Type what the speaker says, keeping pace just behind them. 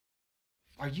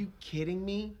Are you kidding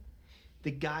me?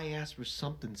 The guy asked for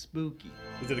something spooky.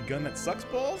 Is it a gun that sucks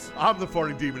balls? I'm the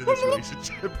farting demon in this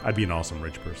relationship. I'd be an awesome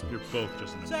rich person. You're both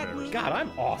just an embarrassment. God,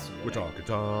 I'm awesome. We're talking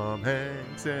Tom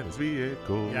Hanks and his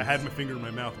vehicle. Yeah, I had my finger in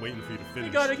my mouth waiting for you to finish.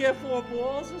 You gotta get 4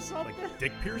 balls or something? Like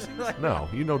dick piercings? No,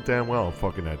 you know damn well I'm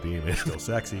fucking that demon. Still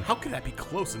sexy. How could that be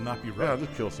close and not be Yeah, right? I'll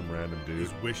just kill some random dude.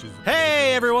 His wishes.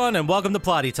 Hey everyone, and welcome to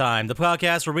Plotty Time, the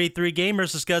podcast where we three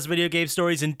gamers discuss video game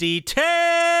stories in detail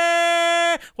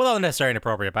without the necessary and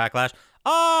appropriate backlash.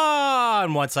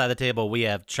 On one side of the table, we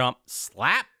have Chump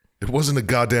Slap. It wasn't a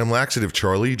goddamn laxative,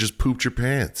 Charlie. You just pooped your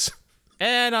pants.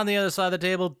 And on the other side of the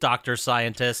table, Dr.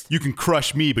 Scientist. You can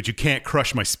crush me, but you can't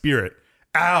crush my spirit.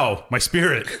 Ow, my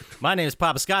spirit. My name is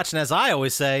Papa Scotch, and as I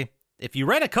always say, if you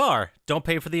rent a car, don't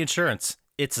pay for the insurance.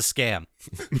 It's a scam.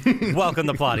 Welcome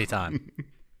to Plotty Time.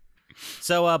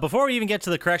 So before we even get to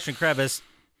the correction crevice,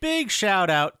 big shout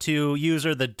out to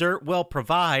user The Dirt Will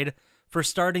Provide for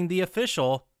starting the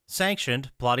official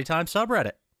sanctioned Plotty Time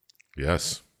subreddit.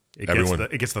 Yes. It Everyone.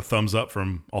 gets the thumbs up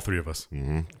from all three of us.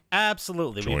 Mm-hmm.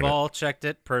 Absolutely. Join We've it. all checked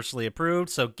it, personally approved.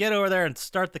 So get over there and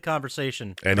start the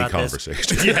conversation. Any about this.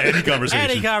 conversation. Yeah, any conversation.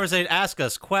 Any conversation. Ask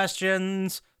us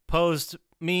questions, post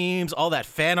memes, all that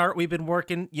fan art we've been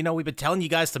working. You know, we've been telling you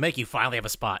guys to make. You finally have a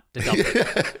spot to dump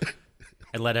it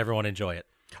and let everyone enjoy it.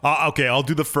 Okay, I'll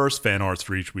do the first fan arts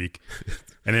for each week,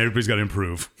 and everybody's got to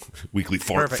improve. Weekly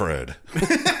fart Perfect. Fred.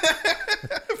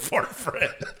 For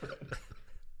Fred.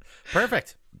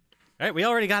 Perfect. All right, we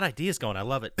already got ideas going. I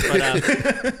love it.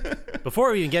 But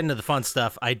before we even get into the fun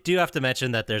stuff, I do have to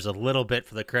mention that there's a little bit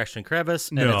for the correction crevice,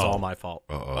 and it's all my fault.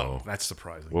 Uh-oh. That's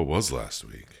surprising. What was last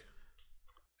week?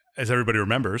 As everybody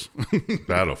remembers.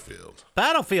 Battlefield.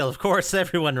 Battlefield, of course,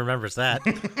 everyone remembers that.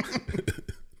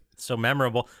 So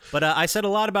memorable. But I said a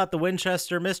lot about the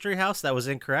Winchester Mystery House. That was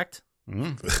incorrect.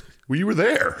 Well, you were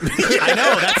there. I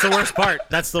know, that's the worst part.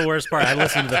 That's the worst part. I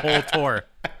listened to the whole tour.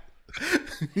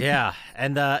 Yeah,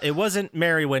 and it wasn't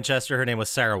Mary Winchester. Her name was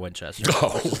Sarah Winchester.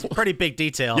 Oh. Pretty big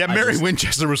detail. Yeah, Mary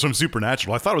Winchester was from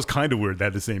Supernatural. I thought it was kind of weird they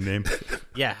had the same name.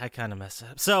 Yeah, I kind of messed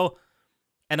up. So,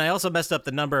 and I also messed up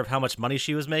the number of how much money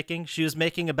she was making. She was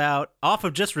making about, off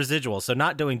of just residuals, so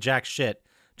not doing jack shit,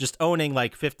 just owning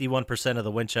like 51% of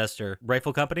the Winchester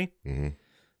Rifle Company. Mm-hmm.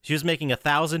 She was making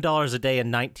 $1,000 a day in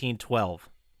 1912.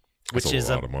 That's Which a is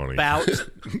lot of money. about,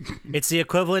 it's the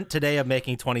equivalent today of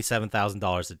making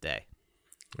 $27,000 a day.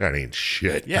 That ain't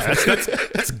shit. Yeah,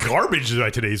 that's garbage by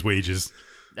today's wages.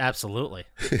 Absolutely.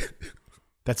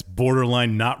 That's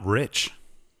borderline not rich.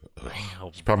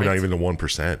 It's probably not even the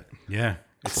 1%. Yeah,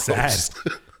 it's Close.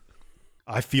 sad.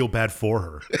 I feel bad for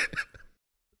her.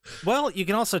 Well, you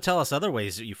can also tell us other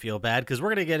ways that you feel bad, because we're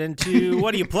going to get into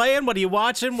what are you playing, what are you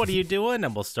watching, what are you doing,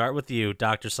 and we'll start with you,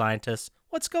 Dr. Scientist.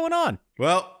 What's going on?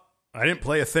 Well, I didn't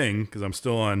play a thing because I'm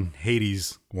still on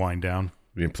Hades wind down.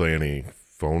 You didn't play any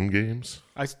phone games?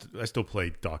 I still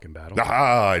play Dock and Battle.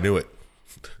 Ah, I knew it.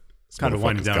 It's kind of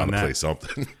winding down on gotta that. play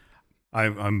something.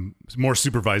 I'm more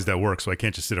supervised at work, so I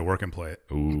can't just sit at work and play it.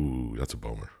 Ooh, that's a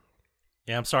bummer.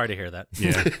 Yeah, I'm sorry to hear that.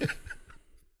 Yeah.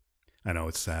 I know,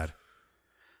 it's sad.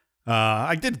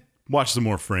 I did watch some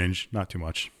more Fringe, not too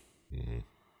much. Mm-hmm.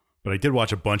 But I did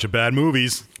watch a bunch of bad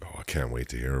movies. Oh, I can't wait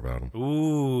to hear about them.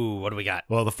 Ooh, what do we got?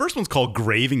 Well, the first one's called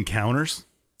Grave Encounters.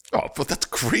 Oh, but that's a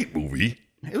great movie.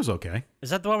 It was okay.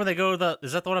 Is that the one where they go to the,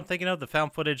 is that the one I'm thinking of, the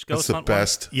found footage That's ghost the hunt one?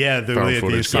 best. Yeah, the found way at the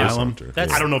footage ghost asylum. hunter.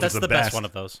 That's, I don't know if that's it's the the best best. one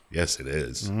of those. Yes, it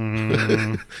is.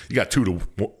 You got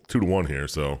 2-1 here,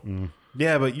 so.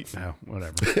 Yeah, but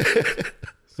whatever.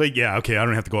 So yeah, okay, I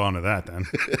don't have to go on to that then.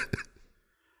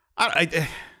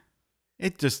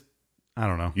 It just, I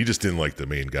don't know. You just didn't like the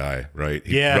main guy, right?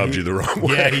 He Yeah, rubbed you the wrong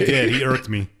way. Yeah, he did. He irked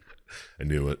me. I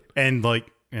knew it. And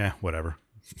whatever.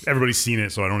 Everybody's seen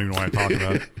it, so I don't even want to talk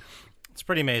about it. It's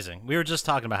pretty amazing. We were just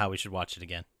talking about how we should watch it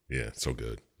again. Yeah, it's so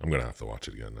good. I'm going to have to watch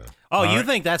it again now. Oh, you right.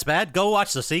 think that's bad? Go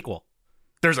watch the sequel.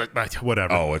 There's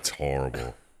whatever. Oh, it's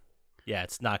horrible. Yeah,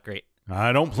 it's not great.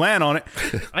 I don't plan on it.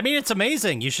 I mean, it's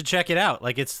amazing. You should check it out.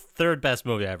 Like, it's third best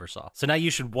movie I ever saw. So now you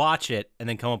should watch it and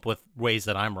then come up with ways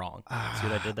that I'm wrong. See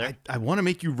what I did there? I want to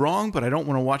make you wrong, but I don't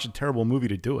want to watch a terrible movie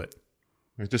to do it.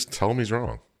 Just tell him he's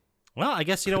wrong. Well, I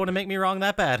guess you don't want to make me wrong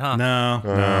that bad, huh?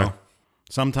 No.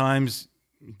 Sometimes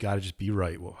you got to just be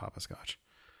right. Well, hopscotch.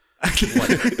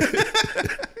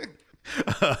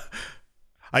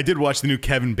 I did watch the new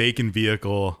Kevin Bacon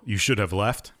vehicle, You Should Have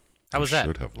Left. How was that?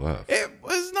 Should have left. It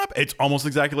was not. It's almost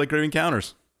exactly like Grave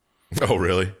Encounters. Oh,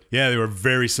 really? Yeah, they were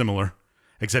very similar,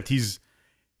 except him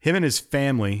and his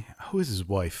family. Who is his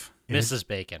wife? Mrs.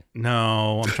 Bacon.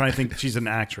 No, I'm trying to think. She's an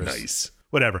actress. Nice.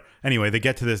 Whatever. Anyway, they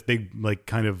get to this. They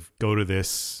kind of go to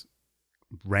this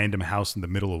random house in the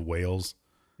middle of Wales,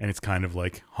 and it's kind of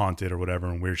like haunted or whatever,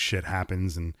 and weird shit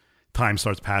happens, and time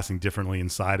starts passing differently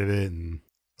inside of it, and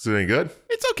Is it any good?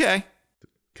 it's okay.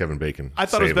 Kevin Bacon. I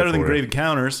thought it was save better than for Grave you.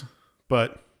 Encounters,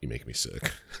 but You make me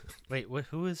sick. Wait,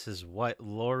 who is his wife?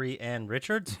 Lori Ann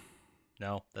Richards?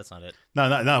 No, that's not it.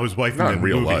 no, his wife Not in in the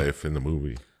real movie. life, in the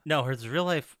movie. No, her real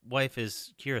life wife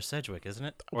is Kira Sedgwick, isn't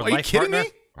it? Or Are you life kidding partner?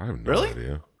 me? I have no Really?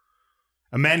 idea.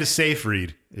 Amanda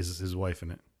Seyfried is his wife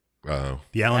in it. Oh,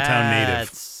 The Allentown native.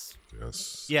 That's-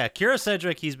 yes. Yeah, Kira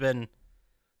Sedgwick.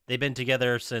 They've been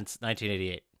together since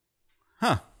 1988.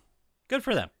 Huh. Good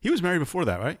for them. He was married before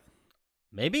that, right?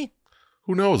 Maybe.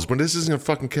 Who knows? But this isn't a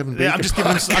fucking Kevin Bacon. Yeah, I'm just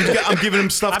giving him. I'm giving him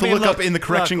stuff to look up in the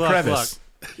correction crevice.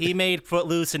 Look. He made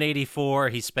Footloose in '84.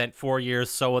 He spent 4 years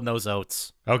sowing those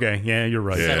oats. Okay, yeah, you're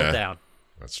right. Yeah. Settled down.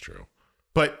 That's true.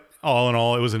 But all in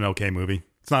all, it was an okay movie.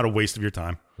 It's not a waste of your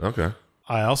time. Okay.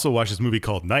 I also watched this movie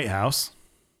called Night House.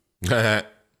 Yeah,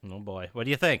 Oh boy, what do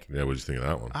you think? what did you think of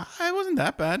that one? It wasn't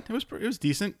that bad. It was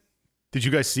decent. Did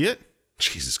you guys see it?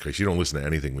 Jesus Christ, you don't listen to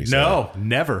anything we say. No,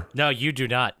 never. No, you do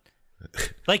not.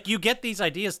 Like, you get these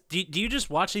ideas. Do you just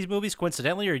watch these movies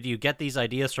coincidentally, or do you get these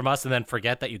ideas from us and then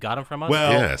forget that you got them from us?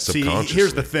 Well, Yeah, see, subconsciously.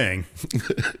 here's the thing.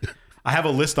 I have a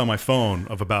list on my phone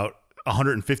of about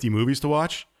 150 movies to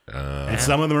watch. And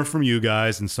some of them are from you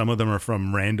guys, and some of them are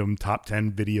from random top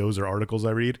 10 videos or articles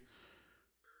I read.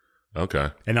 Okay.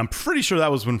 And I'm pretty sure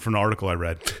that was one from an article I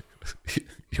read.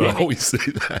 You always say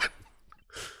that.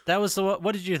 That was the.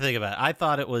 What did you think about it? I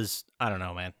thought it was. I don't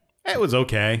know, man. It was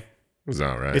okay. It was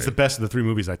all right. It's the best of the 3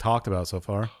 movies I talked about so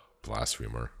far.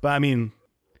 Blasphemer. But I mean,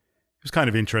 it was kind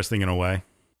of interesting in a way.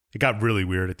 It got really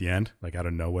weird at the end, like out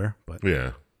of nowhere. But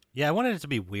Yeah. Yeah, I wanted it to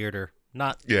be weirder,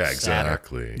 not Yeah, yeah, sadder.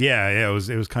 exactly.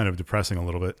 it was kind of depressing a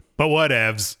little bit. But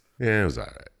whatevs. Yeah, it was all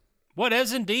right. What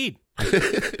is indeed?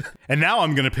 And now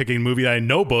I'm going to pick a movie that I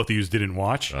know both of you didn't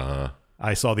watch. Uh-huh.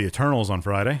 I saw The Eternals on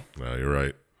Friday. No, you're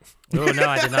right. Oh no,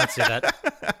 I did not see that.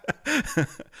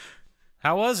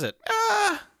 How was it?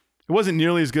 It wasn't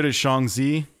nearly as good as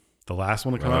Shang-Chi, the last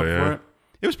one to come Oh, out yeah? for it.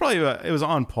 It was probably it was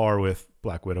on par with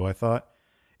Black Widow, I thought.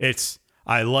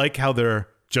 I like how they're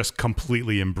just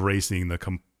completely embracing the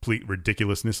complete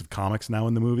ridiculousness of comics now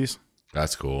in the movies.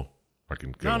 That's cool. I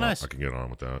can get Oh, on. nice. I can get on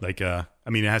with that. Like, I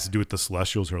mean, it has to do with the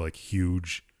Celestials who are like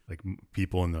huge, like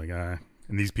people, and they're like,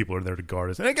 and these people are there to guard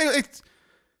us. And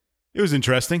it was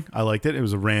interesting. I liked it. It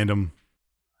was a random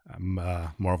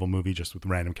Marvel movie just with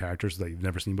random characters that you've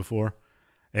never seen before,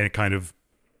 and it kind of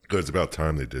Good. It's about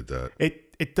time they did that.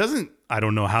 it doesn't. I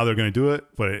don't know how they're going to do it,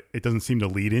 but it doesn't seem to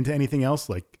lead into anything else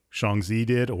like Shang-Chi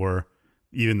did, or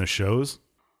even the shows,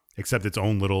 except its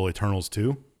own little Eternals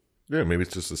too. Yeah, maybe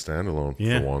it's just a standalone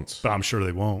Yeah, for once. but I'm sure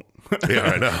they won't. Yeah,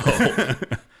 I know.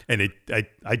 And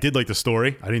I did like the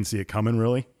story. I didn't see it coming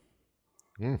really,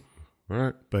 All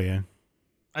right. but yeah.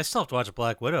 I still have to watch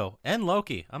Black Widow and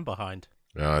Loki. I'm behind.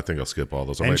 Yeah, I think I'll skip all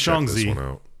those. I And might check this Shang-Chi. one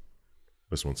out.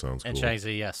 This one sounds And cool. Shang-Chi,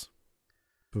 yes.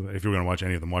 But if you're going to watch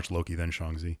any of them, watch Loki, then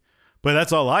Shang-Chi. But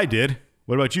that's all I did.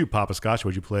 What about you, Papa Scotch?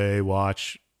 What'd you play,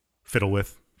 watch, fiddle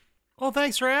with? Well,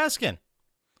 thanks for asking.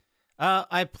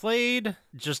 I played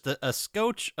just a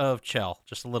scotch of Chell,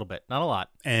 just a little bit, not a lot.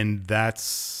 And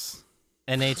that's...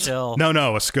 NHL.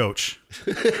 No, a scotch.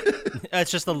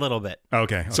 It's just a little bit.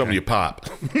 Okay. Something you pop.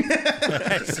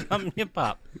 Some hip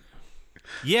hop.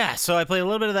 Yeah, so I played a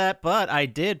little bit of that, but I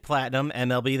did platinum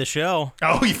MLB The Show.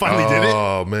 Oh, you finally did it?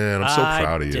 Oh man, I'm so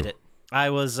proud of you. I did it. I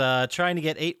was trying to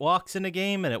get 8 walks in the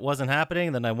game, and it wasn't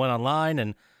happening. Then I went online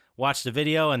and watched the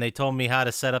video, and they told me how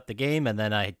to set up the game, and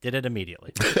then I did it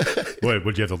immediately. What,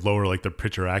 would you have to lower like the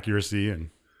pitcher accuracy? And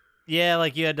Yeah,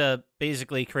 like you had to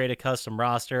basically create a custom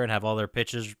roster and have all their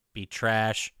pitches be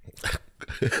trash.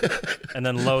 And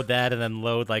then load that, and then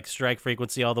load like strike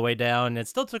frequency all the way down. It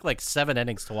still took like 7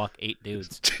 innings to walk 8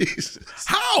 dudes. Jesus.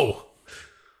 how?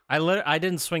 I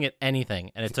didn't swing at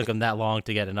anything, and it took them that long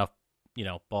to get enough,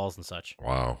 balls and such.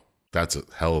 Wow, that's a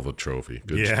hell of a trophy.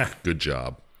 Good, Yeah. good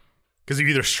job. Because you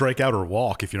either strike out or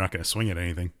walk if you're not going to swing at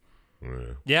anything. Yeah.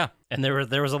 Yeah, and there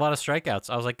was a lot of strikeouts.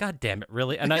 I was like, God damn it,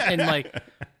 really? And like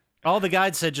all the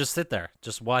guides said, just sit there,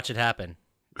 just watch it happen,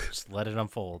 just let it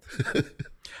unfold.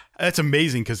 That's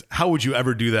amazing. Because how would you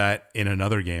ever do that in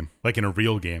another game, like in a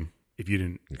real game, if you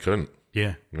didn't? You couldn't.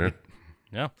 Yeah. Yeah.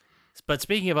 Yeah. But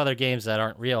speaking of other games that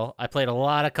aren't real, I played a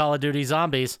lot of Call of Duty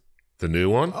Zombies, The new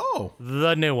one? Oh.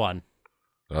 the new one.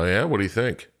 Oh yeah. What do you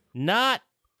think? Not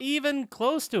even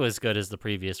close to as good as the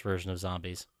previous version of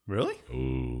Zombies. Really?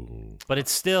 Ooh. But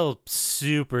it's still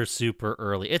super, super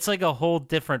early. It's like a whole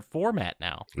different format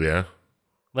now. Yeah.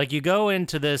 Like you go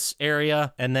into this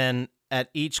area, and then at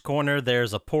each corner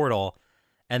there's a portal,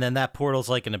 and then that portal's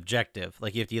like an objective.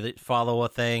 Like you have to either follow a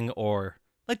thing or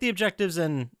like the objectives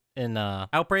in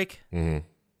Outbreak Mhm.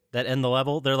 that end the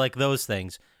level. They're like those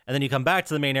things, and then you come back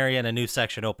to the main area and a new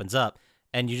section opens up,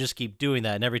 and you just keep doing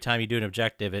that. And every time you do an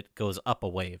objective, it goes up a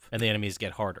wave, and the enemies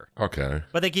get harder. Okay.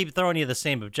 But they keep throwing you the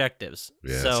same objectives.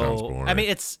 Yeah, so sounds boring. I mean,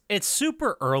 it's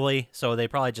super early, so they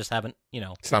probably just haven't,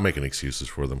 It's not making excuses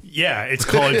for them. Yeah, it's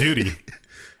Call of Duty.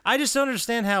 I just don't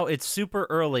understand how it's super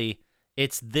early.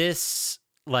 It's this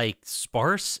like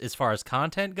sparse as far as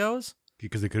content goes.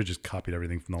 Because they could have just copied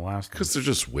everything from the last one. Because they're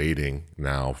just waiting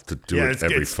now to do Yeah, it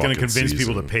every it's going fucking to convince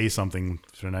people to season. pay something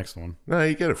for the next one. No,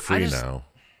 you get it free just- now.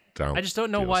 I just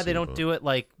don't know why they don't do it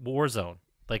like Warzone.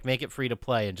 Like make it free to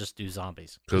play and just do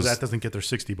zombies. Because Because that doesn't get their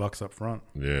 $60 up front.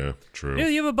 yeah, true.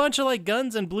 Dude, you have a bunch of like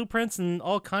guns and blueprints and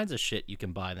all kinds of shit you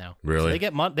can buy now. Really? So they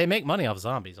get they make money off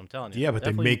zombies. I'm telling you. Yeah, but they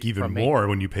Definitely make even from me. more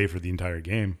when you pay for the entire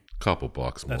game. Couple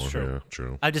bucks more. That's true. Yeah,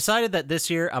 true. I decided that this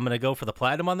year I'm gonna go for the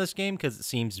platinum on this game because it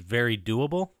seems very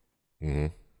doable.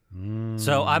 Mm-hmm.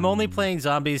 So I'm only playing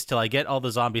zombies till I get all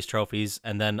the zombies trophies,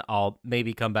 and then I'll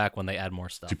maybe come back when they add more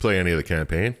stuff. Did you play any of the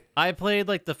campaign? I played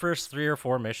like the first 3 or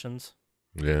 4 missions.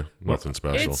 Yeah, nothing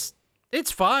special.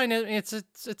 It's fine. It's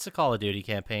a Call of Duty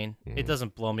campaign. It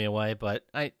doesn't blow me away, but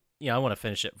I want to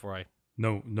finish it before I.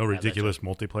 No ridiculous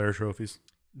multiplayer trophies.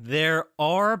 There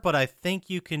are, but I think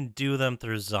you can do them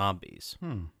through zombies.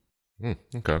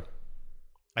 Okay.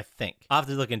 I think I'll have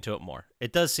to look into it more.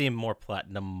 It does seem more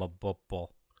platinumable.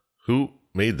 Who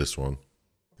made this one?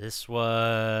 This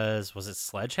was it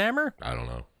Sledgehammer? I don't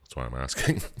know. That's why I'm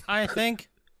asking. I think.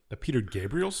 The Peter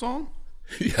Gabriel song?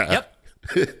 Yeah. Yep.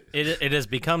 It has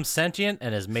become sentient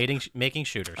and is making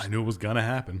shooters. I knew it was going to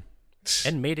happen.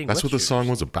 And mating That's with what the song shooters.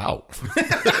 was about.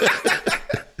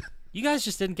 You guys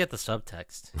just didn't get the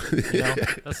subtext.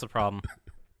 That's the problem.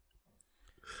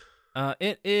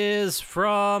 It is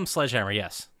from Sledgehammer,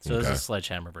 yes. So this is Okay. a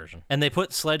Sledgehammer version. And they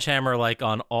put Sledgehammer like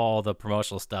on all the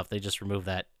promotional stuff. They just removed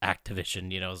that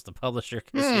Activision, as the publisher.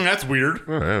 'Cause That's weird.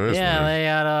 Oh, yeah, that's yeah, weird. they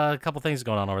had a couple things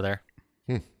going on over there.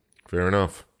 Fair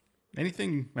enough.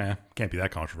 Anything, can't be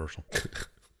that controversial.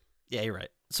 Yeah, you're right.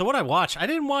 So what I watched, I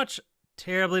didn't watch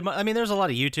terribly much. I mean, there's a lot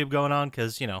of YouTube going on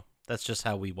because, that's just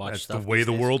how we watch That's stuff. the way these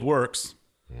the days. world works.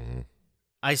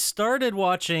 I started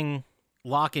watching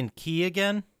Lock and Key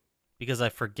again because I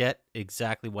forget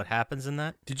exactly what happens in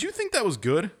that. Did you think that was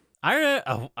good?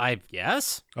 I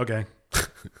yes. Okay.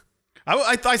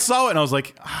 I saw it and I was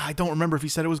like, I don't remember if he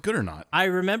said it was good or not. I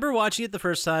remember watching it the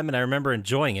first time and I remember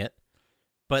enjoying it.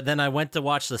 But then I went to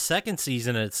watch the second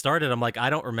season and it started. I'm like, I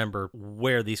don't remember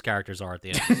where these characters are at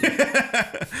the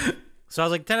end. So I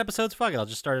was like, 10 episodes, fuck it, I'll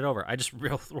just start it over. I just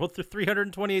rolled through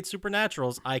 328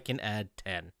 Supernaturals. I can add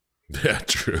 10. Yeah,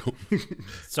 true.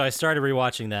 So I started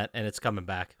rewatching that and it's coming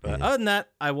back. But other than that,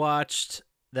 I watched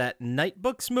that Night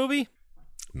Books movie,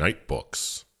 Night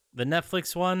Books. the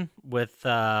Netflix one with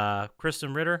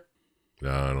Kristen Ritter.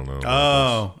 No, I don't know.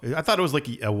 Oh, I thought it was like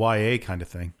a YA kind of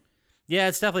thing. Yeah,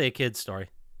 it's definitely a kid's story.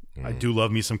 I do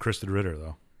love me some Kristen Ritter,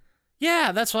 though.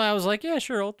 Yeah, that's why I was like, yeah,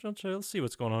 sure, let's see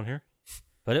what's going on here.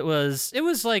 But it was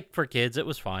like for kids, it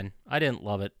was fine. I didn't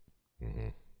love it.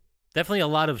 Definitely a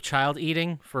lot of child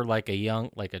eating for like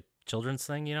a children's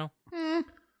thing,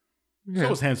 So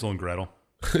was Hansel and Gretel.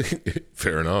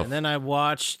 Fair enough. And then I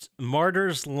watched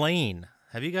Martyr's Lane.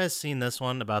 Have you guys seen this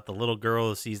one about the little girl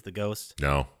who sees the ghost?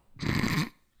 No.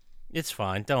 It's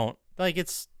fine. Don't.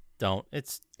 It's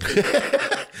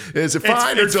Is it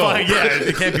fine or It's don't? fine. Yeah,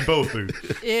 it can't be both, dude.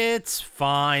 it's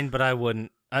fine, but I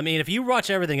wouldn't. I mean, if you watch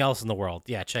everything else in the world,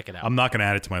 yeah, check it out. I'm not going to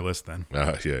add it to my list then.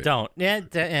 Yeah. Don't. Yeah, And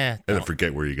then don't.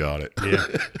 forget where you got it. Yeah.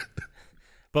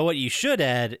 But what you should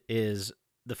add is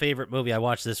the favorite movie I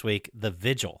watched this week, The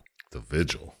Vigil. The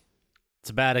Vigil. It's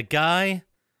about a guy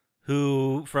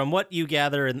who, from what you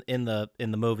gather in the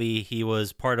movie, he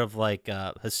was part of like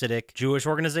a Hasidic Jewish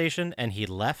organization, and he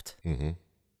left. Mm-hmm.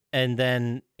 And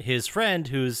then his friend,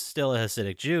 who's still a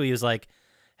Hasidic Jew, he was like,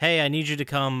 "Hey, I need you to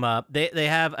come." They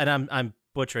have, and I'm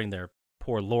butchering their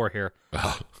poor lore here.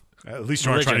 At least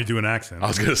you're not trying to do an accent. I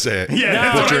was gonna say it. Yeah,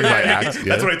 No, butchering no, my no, act. Yeah.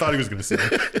 That's what I thought he was going to say.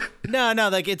 No,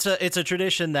 like it's a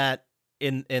tradition that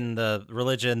in the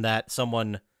religion that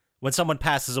when someone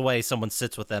passes away, someone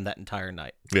sits with them that entire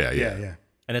night. Yeah. Yeah.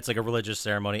 And it's like a religious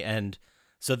ceremony. And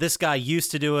so this guy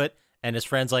used to do it, and his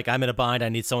friend's like, "I'm in a bind. I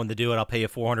need someone to do it. I'll pay you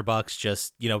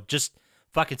 $400. Just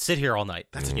fucking sit here all night.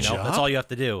 That's a That's job? all you have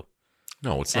to do."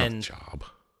 No, it's not a And- job.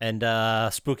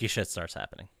 And spooky shit starts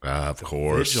happening. Of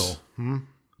course. Vigil.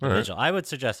 All right. Vigil. I would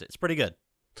suggest it. It's pretty good.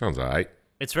 Sounds all right.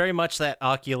 It's very much that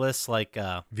Oculus, like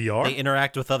VR? they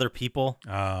interact with other people,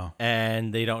 Oh.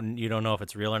 and you don't know if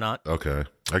it's real or not. Okay.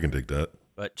 I can dig that.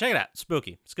 But check it out.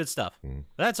 Spooky. It's good stuff. But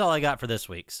that's all I got for this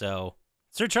week. So,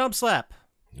 Sir Chump Slap,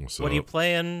 So, What are you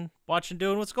playing, watching,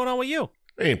 doing? What's going on with you?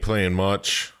 ain't playing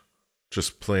much.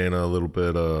 Just playing a little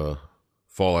bit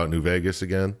Fallout New Vegas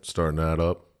again. Starting that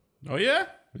up. Oh yeah.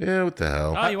 Yeah, what the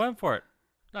hell? Oh, you went for it.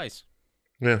 Nice.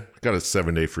 Yeah, got a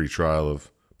 7-day free trial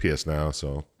of PS Now,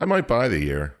 so I might buy the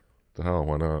year. The hell,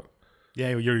 why not?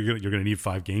 Yeah, you're gonna need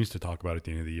 5 games to talk about at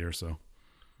the end of the year. So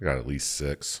I got at least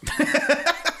 6.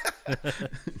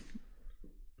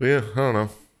 But yeah, I don't know.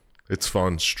 It's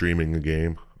fun streaming a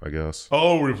game, I guess.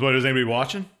 oh, what is anybody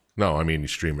watching? No, I mean you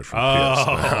stream it from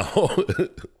Oh. PS Now.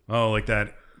 Oh, like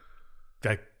that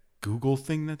Google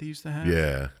thing that they used to have.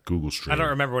 Yeah, Google Stream. I don't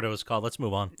remember what it was called. Let's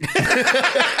move on.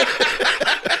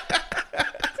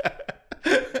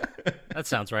 That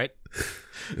sounds right.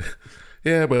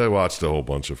 Yeah, but I watched a whole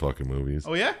bunch of fucking movies.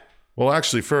 Oh yeah. Well,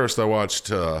 actually, first I watched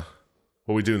What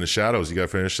We Do in the Shadows. You got to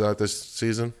finish that this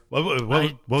season? What was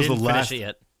the Didn't last? finish it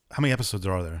yet. How many episodes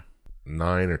are there?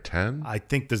 9 or 10? I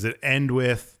think does it end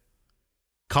with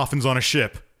coffins on a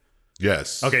ship?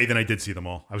 Yes. Okay, then I did see them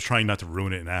all. I was trying not to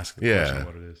ruin it and ask the question Yeah.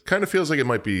 what it is. Kind of feels like it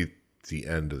might be the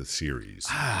end of the series,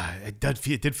 It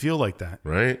did feel like that.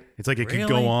 right? It's like it could Really?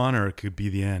 go on or it could be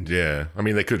the end. Yeah. I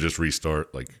mean, they could just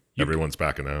restart, like, everyone's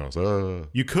back in the house.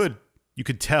 You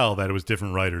could tell that it was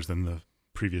different writers than the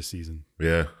previous season.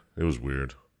 Yeah, it was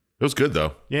weird. It was good,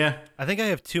 though. Yeah. I think I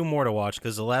have 2 more to watch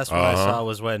because the last one I saw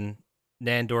was when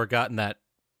Nandor got in that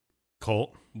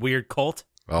Colt. weird cult.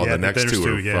 Oh, Yeah, the next there's 2 are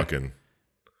two, yeah. fucking...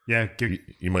 Yeah,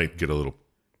 You might get a little...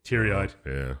 teary-eyed.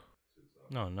 Yeah.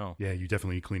 No, no. Yeah, you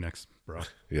definitely need Kleenex, bro.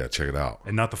 Yeah, check it out.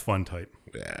 And not the fun type.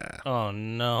 Yeah. Oh,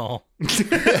 no.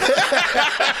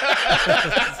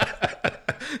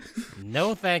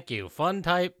 No, thank you. Fun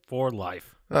type for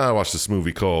life. I watched this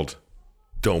movie called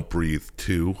Don't Breathe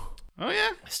 2. Oh, yeah?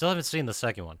 I still haven't seen the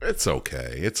second one. It's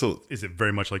okay. Is it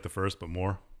very much like the first, but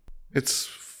more? It's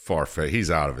far-fetched.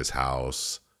 He's out of his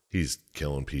house. He's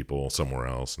killing people somewhere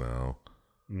else now.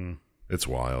 It's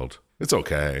wild. It's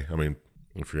okay. I mean,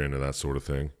 if you're into that sort of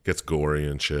thing. Gets gory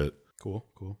and shit. Cool.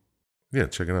 Yeah,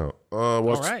 check it out. All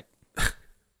right.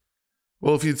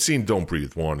 Well, if you'd seen Don't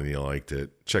Breathe 1 and you liked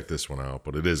it, check this one out.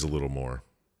 But it is a little more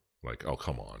like, oh,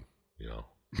 come on. You know?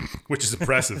 Which is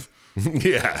impressive.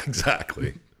 Yeah,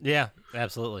 exactly. Yeah,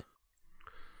 absolutely.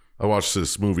 I watched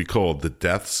this movie called The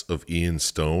Deaths of Ian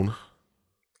Stone.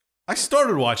 I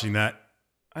started watching that.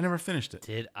 I never finished it.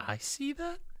 Did I see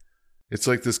that? It's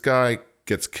like this guy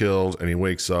gets killed and he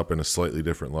wakes up in a slightly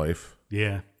different life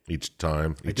Yeah, each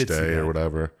time, I each did see day or that.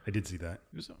 whatever. I did see that.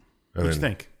 And What'd you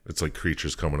then think? It's like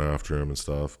creatures coming after him and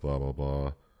stuff, blah, blah,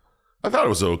 blah. I thought it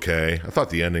was okay. I thought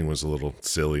the ending was a little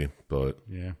silly, but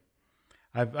Yeah,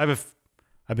 I've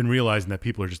been realizing that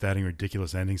people are just adding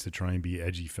ridiculous endings to try and be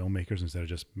edgy filmmakers instead of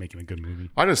just making a good movie.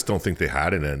 I just don't think they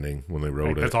had an ending when they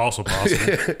wrote That's it. also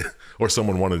possible. Or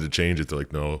someone wanted to change it. They're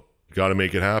like, no, you got to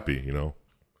make it happy, you know?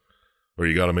 Or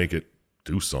you got to make it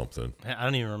do something. I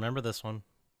don't even remember this one.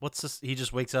 What's this? He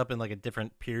just wakes up in like a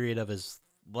different period of his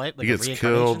life, like He a gets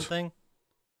reincarnation killed. thing.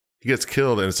 He gets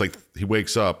killed, and it's like he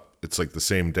wakes up. It's like the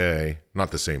same day,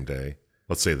 not the same day.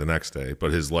 Let's say the next day,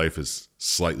 but his life is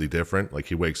slightly different. Like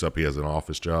he wakes up, he has an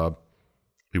office job.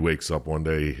 He wakes up one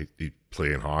day, he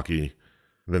playing hockey.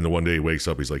 And then the one day he wakes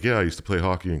up, he's like, "Yeah, I used to play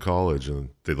hockey in college." And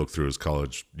they look through his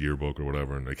college yearbook or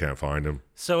whatever, and they can't find him.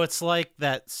 So it's like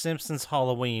that Simpsons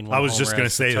Halloween. When I was just Homer going to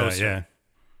has say the that. toaster. Yeah,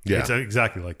 Yeah, it's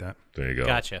exactly like that. there you go.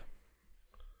 Gotcha.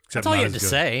 Except That's all not you had as to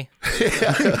say.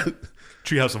 say.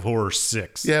 Treehouse of Horror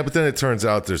 6. Yeah, but then it turns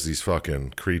out there's these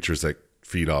fucking creatures that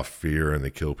feed off fear and they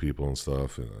kill people and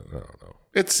stuff. And I don't know.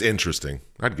 It's interesting.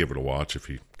 I'd give it a watch if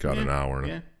you got an hour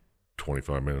and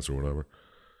 25 minutes or whatever.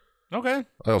 Okay.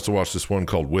 I also watched this one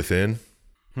called Within.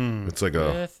 It's like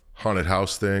a haunted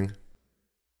house thing.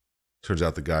 Turns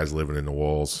out the guy's living in the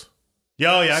walls.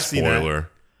 Yeah, oh, yeah, I've seen that. Spoiler.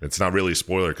 It's not really a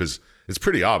spoiler because it's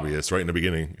pretty obvious right in the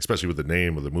beginning, especially with the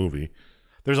name of the movie.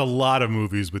 There's a lot of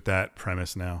movies with that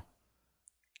premise now.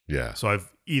 Yeah. So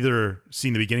I've either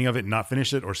seen the beginning of it and not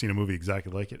finished it, or seen a movie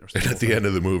exactly like it. Or And at the end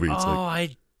of the movie, it's Oh, like,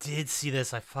 I did see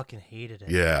this. I fucking hated it.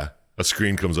 yeah, a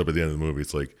screen comes up at the end of the movie.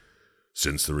 It's like,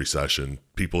 since the recession,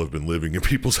 people have been living in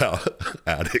people's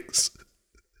attics,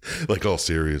 like all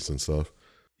serious and stuff.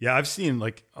 Yeah, I've seen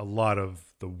like a lot of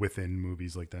the Within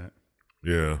movies like that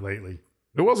Yeah. lately.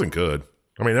 It wasn't good.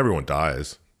 I mean, everyone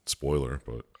dies. Spoiler,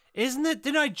 but Isn't it?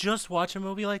 Didn't I just watch a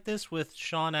movie like this with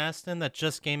Sean Astin that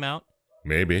just came out?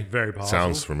 maybe. Very possible.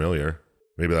 Sounds familiar.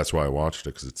 Maybe that's why I watched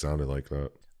it, because it sounded like that.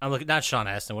 I'm looking, not Sean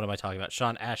Astin. What am I talking about?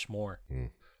 Sean Ashmore.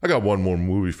 I got one more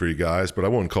movie for you guys, but I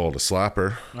wouldn't call it a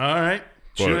slapper. All right.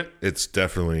 But Shoot it. it's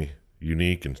definitely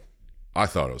unique, and I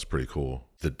thought it was pretty cool.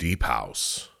 The Deep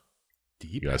House.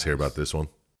 Deep You guys hear about this one?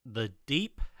 The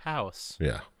Deep House.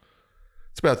 Yeah.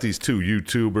 It's about these two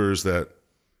YouTubers that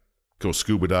go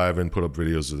scuba diving, put up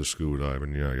videos of their scuba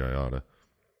diving, yada, yada, yada.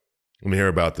 And we hear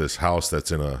about this house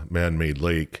that's in a man-made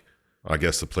lake. I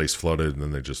guess the place flooded, and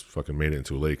then they just fucking made it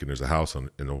into a lake, and there's a house in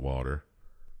the water.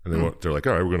 And they're like,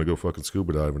 all right, we're going to go fucking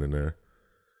scuba diving in there.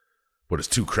 But it's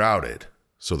too crowded.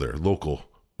 So their local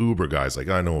Uber guy's like,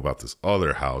 I know about this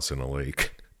other house in a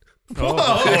lake.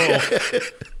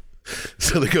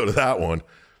 So they go to that one.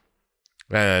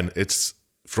 And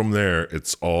from there,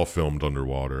 it's all filmed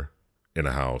underwater in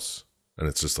a house. And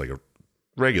it's just like a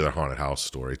regular haunted house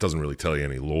story. It doesn't really tell you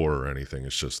any lore or anything.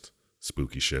 It's just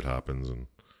spooky shit happens. And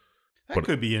That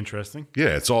could be interesting.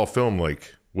 yeah, it's all filmed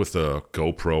like with a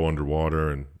GoPro underwater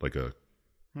and like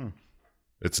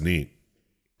it's neat.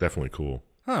 Definitely cool.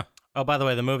 Huh. Oh, by the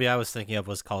way, the movie I was thinking of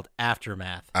was called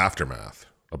Aftermath. Aftermath,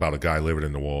 about a guy living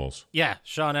in the walls. Yeah,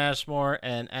 Sean Ashmore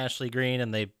and Ashley Greene,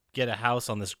 and they get a house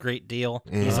on this great deal.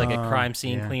 He's like a crime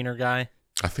scene cleaner guy.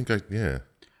 I think I've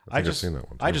seen that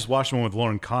one. I just watched one with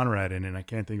Lauren Conrad in it, and I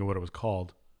can't think of what it was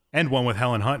called. And one with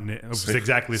Helen Hunt in it. It was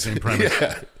exactly the same premise.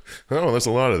 Yeah. Oh, there's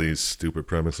a lot of these stupid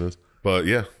premises. But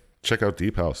yeah, check out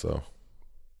Deep House though.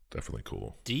 Definitely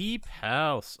cool. Deep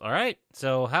House. All right.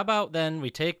 So how about then we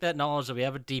take that knowledge that we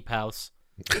have a Deep House,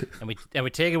 and we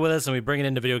take it with us and we bring it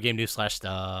into video game news /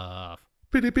 stuff.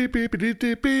 That's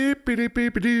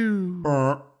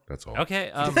all.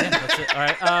 Okay. Yeah, that's it. All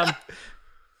right.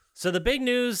 So the big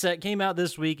news that came out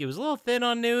this week, it was a little thin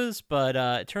on news, but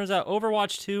it turns out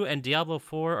Overwatch 2 and Diablo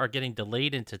 4 are getting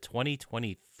delayed into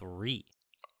 2023.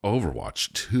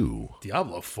 Overwatch 2.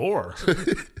 Diablo 4.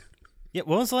 Yeah,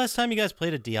 when was the last time you guys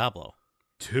played a Diablo?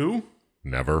 2?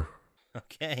 Never.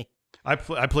 Okay. I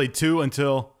played 2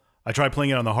 until I tried playing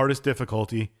it on the hardest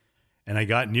difficulty, and I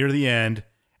got near the end,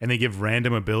 and they give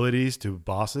random abilities to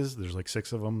bosses. There's like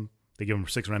 6 of them. They give them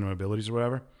 6 random abilities or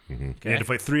whatever. Mm-hmm. And you had to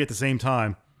fight 3 at the same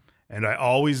time, and I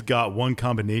always got one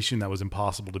combination that was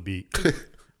impossible to beat.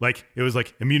 Like, it was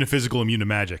like immune to physical, immune to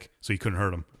magic, so you couldn't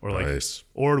hurt them. Or like, Nice.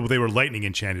 or they were lightning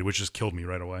enchanted, which just killed me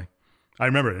right away. I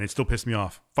remember it, and it still pissed me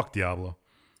off. Fuck Diablo.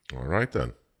 All right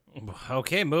then.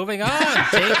 Okay, moving on.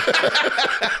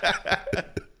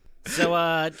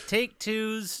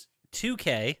 Take-Two's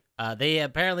 2K. They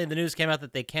apparently, the news came out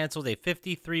that they canceled a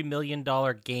 $53 million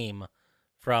game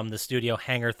from the studio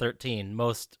Hangar 13,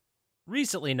 most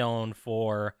recently known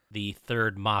for the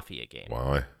third Mafia game.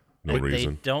 Why? No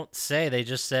reason. They don't say. They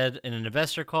just said in an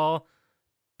investor call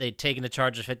they'd taken a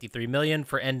charge of $53 million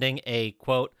for ending a,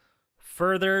 quote,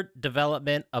 further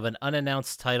development of an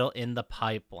unannounced title in the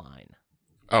pipeline.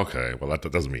 Okay, well that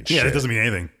doesn't mean shit. Yeah, that doesn't mean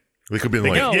anything. They could be They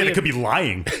like, could, they could be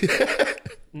lying.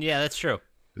 Yeah, that's true.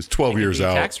 it's 12 years Could be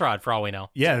out. tax fraud for all we know.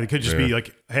 Yeah, they could just Yeah. be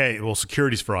like, hey, well,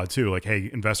 securities fraud too. Like, hey,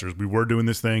 investors, we were doing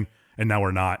this thing, and now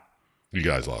we're not. You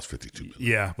guys lost 52 million.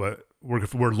 Yeah, but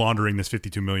we're laundering this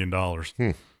 $52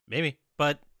 million. Maybe.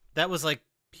 But that was like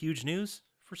huge news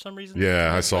for some reason.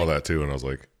 Yeah, I saw Like- that too, and I was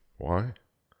like, why?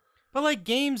 But like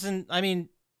games, and I mean,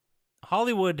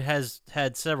 Hollywood has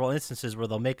had several instances where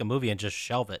they'll make a movie and just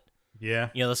shelve it. Yeah.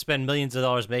 You know, they'll spend millions of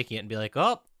dollars making it and be like,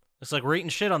 oh, looks like we're eating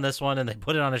shit on this one, and they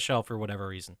put it on a shelf for whatever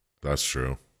reason. That's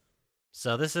true.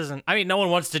 So this isn't, I mean, no one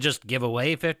wants to just give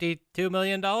away $52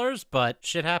 million, but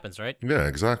shit happens, right? Yeah,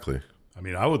 exactly. I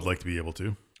mean, I would like to be able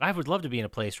to. I would love to be in a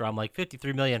place where I'm like,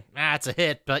 53 million, it's a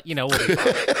hit, but you know, we'll be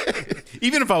fine.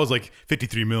 Even if I was like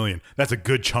 53 million, that's a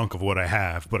good chunk of what I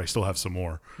have, but I still have some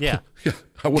more. Yeah. Yeah,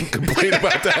 I wouldn't complain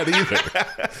about that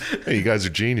either. Hey, you guys are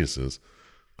geniuses.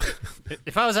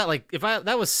 If I was at like,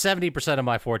 that was 70% of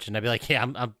my fortune, I'd be like, yeah,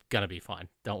 I'm gonna be fine.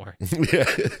 Don't worry. Yeah.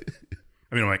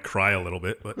 I mean, I might cry a little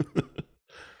bit, but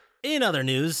In other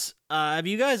news, have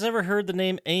you guys ever heard the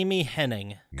name Amy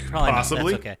Hennig? Probably not.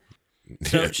 Possibly. That's okay.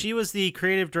 So she was the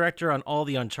creative director on all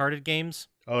the Uncharted games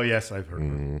oh yes, I've heard.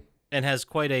 Mm-hmm. Of it. and has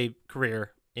quite a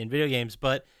career in video games,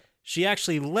 but she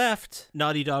actually left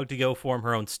Naughty Dog to go form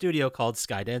her own studio called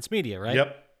Skydance Media, right?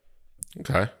 Yep.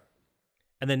 Okay.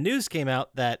 And then news came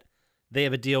out that they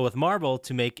have a deal with Marvel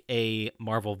to make a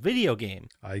Marvel video game.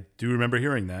 I do remember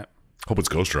hearing that. Hope it's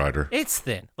Ghost Rider. It's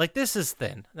thin. Like, this is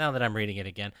thin, now that I'm reading it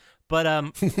again. But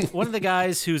one of the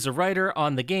guys who's a writer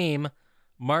on the game,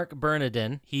 Mark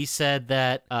Bernardin, he said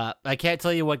that, I can't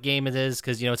tell you what game it is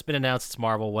because, you know, it's been announced, it's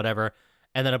Marvel, whatever.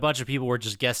 And then a bunch of people were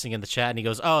just guessing in the chat, and he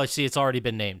goes, oh, see, it's already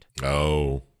been named.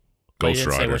 Oh, But he Ghost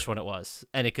didn't say Rider. which one it was,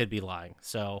 and it could be lying.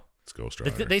 So It's Ghost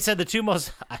Rider. they said the two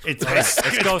most... It's-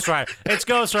 it's Ghost Rider. It's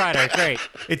Ghost Rider. Great.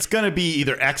 It's gonna be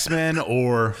either X-Men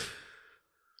or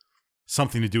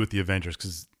something to do with the Avengers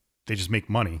because they just make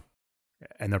money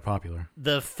and they're popular.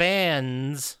 The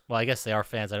fans... Well, I guess they are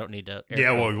fans. I don't need to...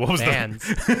 Yeah. Well, what was fans?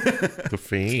 The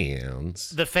fans.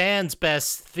 The fans'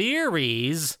 best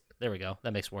theories There we go.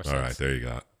 That makes more All sense. right, there you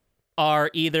go. Are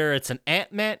either it's an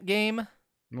Ant-Man game,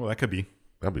 Well, that could be.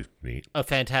 That'd be neat. a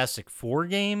Fantastic Four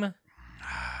game,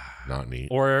 Not neat.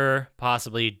 or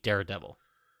possibly Daredevil.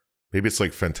 Maybe it's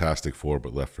like Fantastic Four,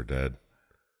 but Left 4 Dead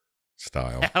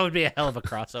style. That would be a hell of a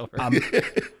crossover.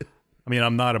 I mean,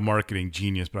 I'm not a marketing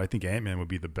genius, but I think Ant-Man would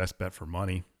be the best bet for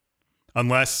money.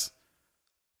 Unless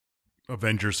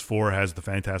Avengers 4 has the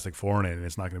Fantastic Four in it, and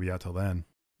it's not going to be out till then.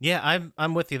 Yeah,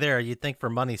 I'm with you there. You'd think for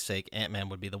money's sake, Ant-Man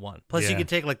would be the one. Plus, you Yeah. could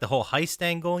take like the whole heist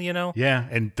angle, you know? Yeah,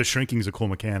 and the shrinking's a cool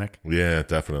mechanic. Yeah,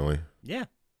 definitely. Yeah,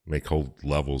 Make whole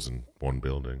levels in one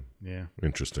building. Yeah.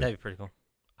 Interesting. that'd be pretty cool.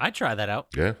 I'd try that out.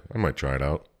 Yeah, I might try it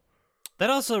out. That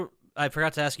also, I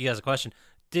forgot to ask you guys a question.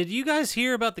 Did you guys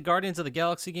hear about the Guardians of the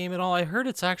Galaxy game at all? I heard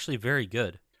it's actually very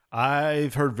good.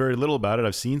 I've heard very little about it.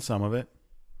 I've seen some of it.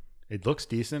 It looks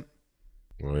decent.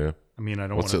 Oh, yeah. I mean, I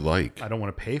don't What's wanna, it like? I don't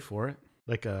want to pay for it.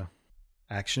 Like a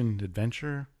action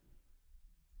adventure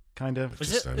kind of.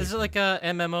 Just Is it anything. like a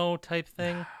MMO type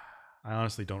thing? I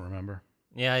honestly don't remember.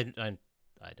 Yeah, I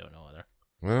don't know either.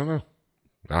 I don't know.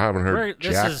 I haven't heard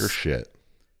This jack is- or shit.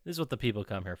 This is what the people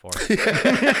come here for.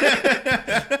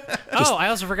 Oh, I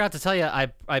also forgot to tell you,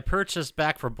 I purchased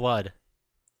Back for Blood.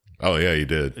 Oh, yeah, you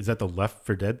did. Is that the Left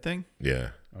 4 Dead thing? Yeah.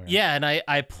 Okay. Yeah, and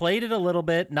I played it a little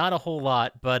bit, not a whole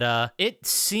lot, but it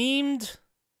seemed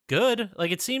good.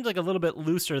 Like, it seemed like a little bit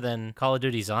looser than Call of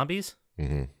Duty Zombies,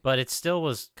 hmm but it still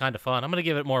was kind of fun. I'm going to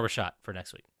give it more of a shot for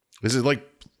next week. Is it like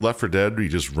Left 4 Dead where you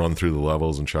just run through the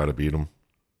levels and try to beat them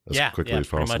as quickly as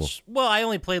pretty possible? much. Well, I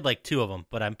only played like 2 of them,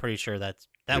 but I'm pretty sure that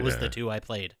was the Yeah. 2 I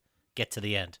played. Get to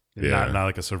the end. Yeah. Not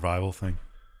like a survival thing.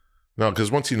 No, because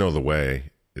once you know the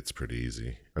way, it's pretty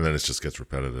easy. And then it just gets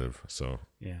repetitive. So,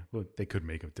 Yeah. Well, they could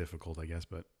make it difficult, I guess,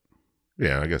 but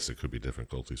yeah, I guess it could be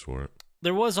difficulties for it.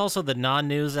 There was also the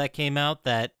non-news that came out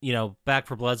that, Back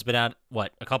for Blood's been out,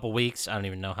 a couple weeks? I don't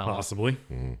even know how long. possibly.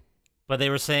 Mhm. But they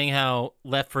were saying how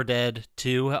Left 4 Dead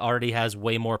 2 already has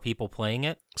way more people playing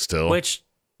it. Still? Which,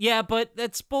 yeah, but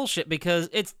that's bullshit because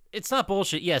it's not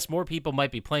bullshit. Yes, more people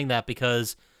might be playing that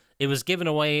because it was given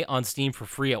away on Steam for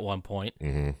free at one point.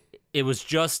 hmm It was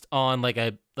just on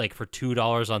for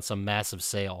 $2 on some massive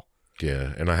sale.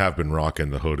 Yeah, and I have been rocking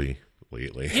the hoodie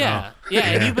lately. Yeah,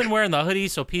 and you've been wearing the hoodie,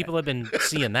 so people have been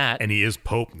seeing that. And he is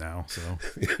Pope now, so.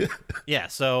 Yeah,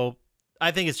 so I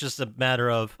think it's just a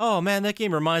matter of, oh man, that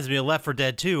game reminds me of Left 4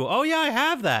 Dead 2. Oh yeah, I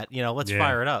have that. Let's Yeah.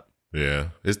 fire it up. Yeah.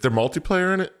 Is there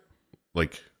multiplayer in it?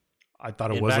 Like I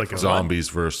thought it In was Back like for a Blood? zombies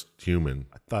versus human,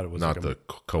 I thought it was not like a, the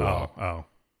co-op. Oh.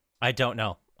 I don't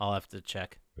know. I'll have to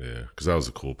check. Yeah, because that was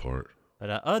a cool part. But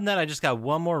other than that, I just got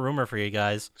one more rumor for you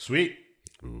guys. Sweet.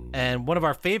 Ooh. And one of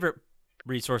our favorite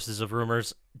resources of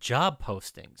rumors, job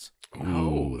postings.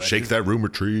 Ooh, that shake is- that rumor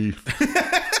tree.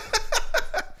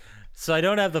 So I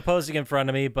don't have the posting in front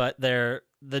of me, but the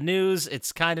news,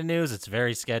 it's kind of news. It's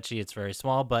very sketchy. It's very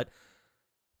small, but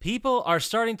people are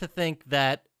starting to think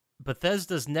that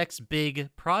Bethesda's next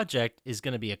big project is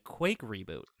going to be a Quake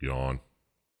reboot. Yawn.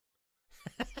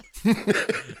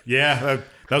 Yeah,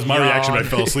 that was my reaction when I Yawn.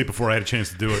 fell asleep before I had a chance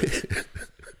to do it.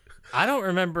 I don't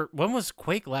remember, when was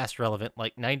Quake last relevant?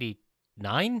 Like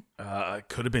 99? It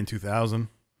could have been 2000.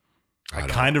 I don't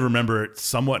kind of remember it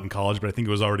somewhat in college, but I think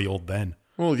it was already old then.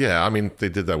 Well, yeah, I mean, they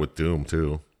did that with Doom,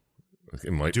 too.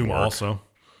 It might Doom work. also.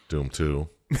 Doom 2.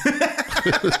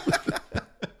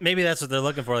 Maybe that's what they're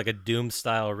looking for, like a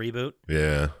Doom-style reboot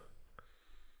Yeah.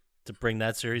 to bring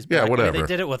that series Yeah, back. I mean, whatever. they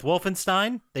did it with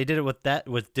Wolfenstein. They did it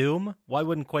with Doom. Why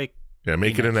wouldn't Quake? Yeah,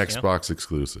 make it an Nice, yeah. Xbox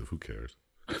exclusive. Who cares?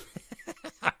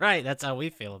 All right, that's how we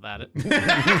feel about it.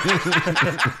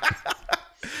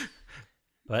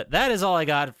 But that is all I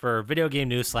got for video game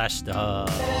news / stuff.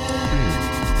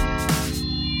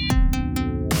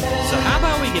 So how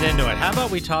about we get into it? How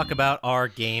about we talk about our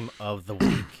game of the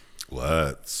week?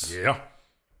 Let's. Yeah.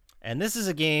 And this is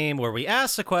a game where we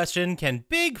ask the question, can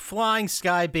big flying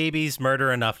sky babies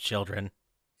murder enough children?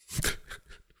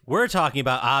 We're talking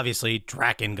about, obviously,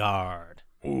 Drakengard.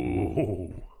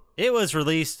 Ooh. It was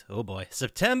released, oh boy,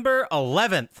 September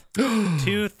 11th,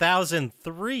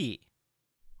 2003.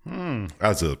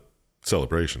 As a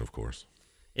celebration, of course.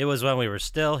 It was when we were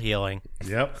still healing.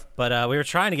 Yep. But we were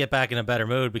trying to get back in a better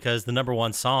mood because the number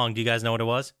one song, do you guys know what it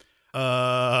was?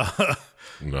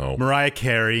 No. Mariah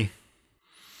Carey.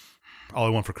 All I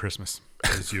Want for Christmas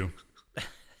is You.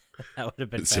 That would have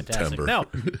been It's fantastic. September. No.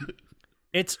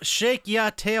 It's Shake Ya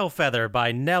Tail Feather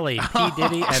by Nelly, P.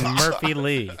 Diddy, and Murphy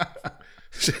Lee.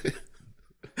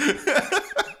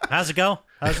 How's it go?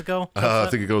 How's it go? I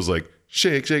think it goes like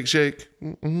shake, shake, shake,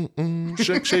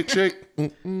 shake, shake, shake,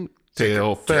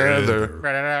 Tail feather.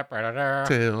 Ow.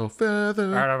 Tail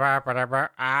feather.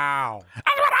 Ow.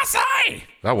 That's what I say.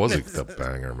 That was a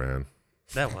banger, man.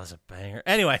 That was a banger.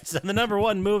 Anyway, so the number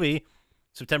one movie,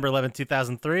 September 11th,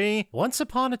 2003, Once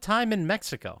Upon a Time in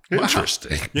Mexico.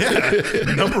 Interesting. Yeah.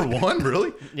 Number one,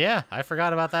 really? Yeah, I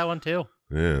forgot about that one too.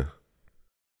 Yeah.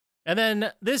 And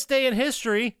then this day in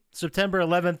history, September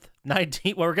 11th, well,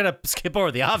 we're going to skip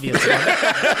over the obvious one.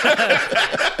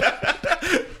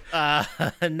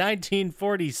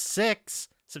 1946,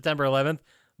 September 11th,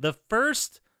 the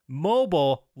first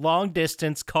mobile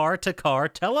long-distance car-to-car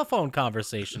telephone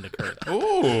conversation occurred.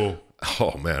 Oh.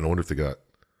 Oh, man. I wonder if they got,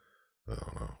 I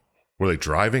don't know. Were they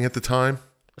driving at the time?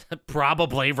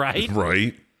 Probably, right?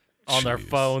 Right. On their Jeez.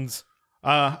 phones.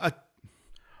 I'd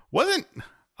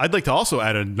like to also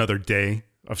add another day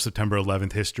of September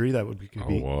 11th history. That would be, could Oh,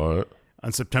 be what?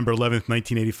 on September 11th,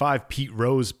 1985. Pete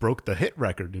Rose broke the hit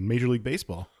record in Major League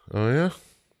Baseball. Oh, yeah?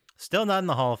 Still not in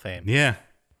the Hall of Fame. Yeah,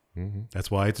 Mm-hmm. that's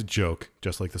why it's a joke,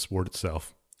 just like the sport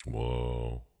itself.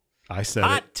 Whoa. I said it.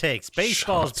 Hot takes.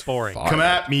 Baseball's Shots boring. fired. Come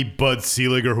at me, Bud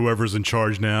Selig, or whoever's in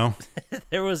charge now.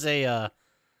 There was a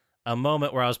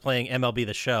moment where I was playing MLB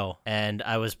The Show, and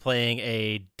I was playing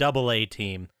a AA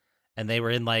team, and they were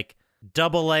in like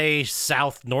AA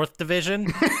South North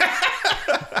Division.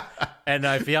 And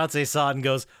my fiance saw it and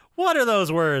goes, "What are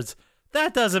those words?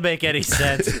 That doesn't make any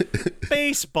sense.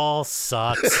 Baseball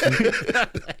sucks."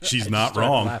 She's I not started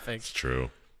wrong. laughing. It's true.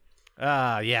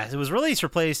 Yeah, it was released for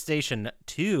PlayStation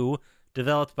 2,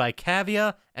 developed by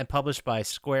Cavia and published by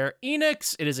Square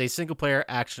Enix. It is a single-player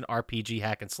action RPG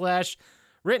hack and slash,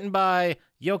 written by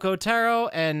Yoko Taro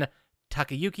and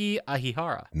Takayuki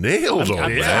Ahihara. Nailed it,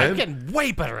 I'm man. getting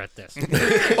way better at this.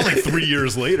 Only 3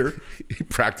 years later. He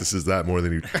practices that more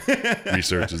than he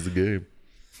researches the game.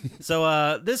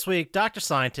 So this week, Dr.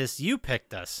 Scientist, you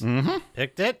picked us. Mm-hmm.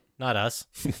 Picked it, not us.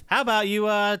 How about you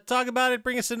talk about it,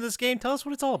 bring us into this game, tell us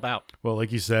what it's all about. Well,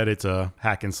 like you said, it's a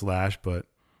hack and slash, but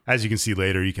as you can see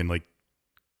later, you can like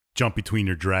jump between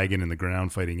your dragon and the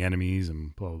ground fighting enemies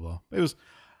and blah, blah, blah.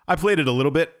 I played it a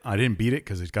little bit. I didn't beat it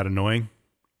because it got annoying.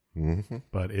 Mm-hmm.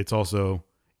 But it's also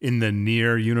in the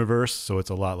near universe, so it's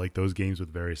a lot like those games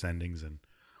with various endings, and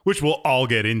which we'll all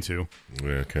get into.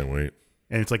 Yeah, can't wait.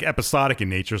 And it's like episodic in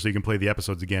nature, so you can play the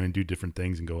episodes again and do different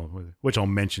things and go with it, which I'll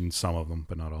mention some of them,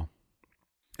 but not all.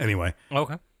 Anyway,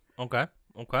 Okay.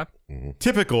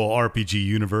 typical RPG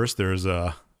universe, there's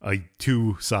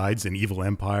two sides, an evil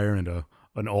empire and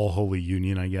an all-holy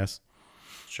union, I guess.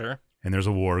 Sure. And there's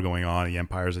a war going on. The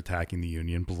Empire's attacking the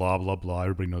Union. Blah, blah, blah.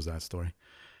 Everybody knows that story.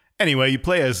 Anyway, you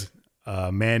play as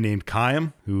a man named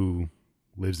Chaim who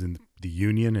lives in the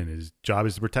Union, and his job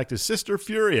is to protect his sister,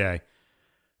 Furie,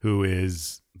 who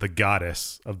is the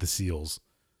goddess of the seals.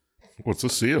 What's a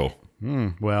seal?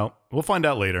 Well, we'll find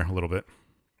out later a little bit.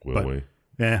 Will But- we?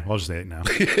 I'll just say it now.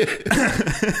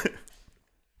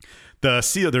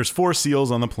 There's 4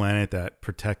 seals on the planet that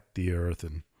protect the Earth,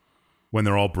 and when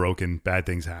they're all broken, bad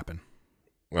things happen.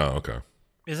 Oh, okay.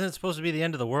 Isn't it supposed to be the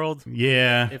end of the world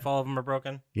Yeah. if all of them are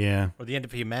broken? Yeah. Or the end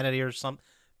of humanity or something?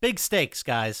 Big stakes,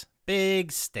 guys.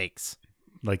 Big stakes.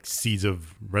 Like seeds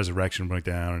of resurrection break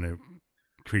down, and it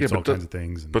creates Yeah, all but kinds of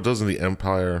things. And, But doesn't the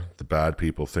Empire, the bad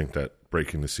people, think that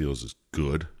breaking the seals is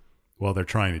good? well, they're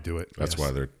trying to do it. That's yes.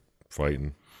 why they're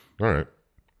fighting. All right.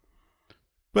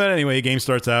 But anyway, the game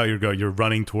starts out. You're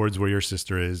running towards where your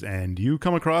sister is, and you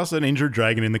come across an injured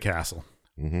dragon in the castle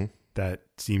Mm-hmm. that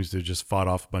seems to just fought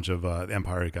off a bunch of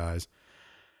Empire guys.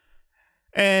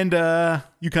 And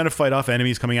you kind of fight off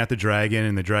enemies coming at the dragon,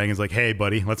 and the dragon's like, "Hey,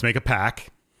 buddy, let's make a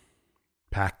pact."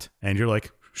 And you're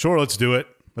like, "Sure, let's do it.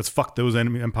 Let's fuck those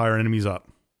Empire enemies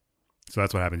up." So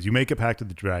that's what happens. You make a pact with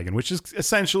the dragon, which is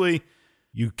essentially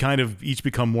you kind of each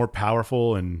become more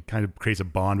powerful and kind of creates a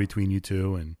bond between you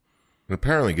two. And It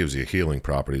apparently gives you healing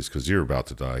properties because you're about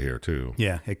to die here, too.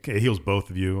 yeah, it heals both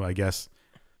of you, I guess.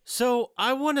 So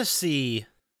I want to see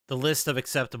the list of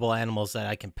acceptable animals that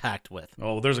I can pact with.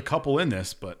 Oh, there's a couple in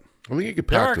this, but I think you could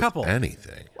There are pact a with couple.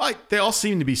 anything. they all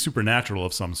seem to be supernatural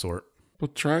of some sort.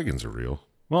 But dragons are real.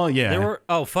 Well, yeah. There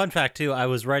were fun fact too. I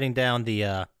was writing down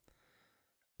the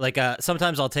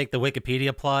sometimes I'll take the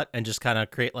Wikipedia plot and just kind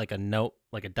of create like a note,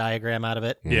 like a diagram out of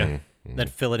it, Yeah. then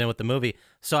fill it in with the movie.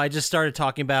 So I just started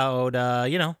talking about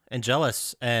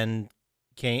Angelus and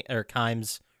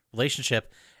Chaim's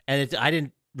relationship, and I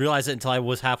didn't realize it until I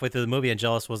was halfway through the movie.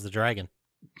 Angelus was the dragon.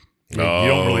 You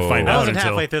don't really find I out wasn't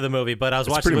until halfway through the movie, but I was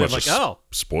It's watching the pretty movie much like,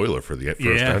 spoiler for the first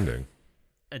Yeah. ending.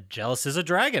 Angelus is a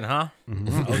dragon, huh?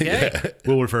 Okay.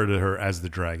 we'll refer to her as the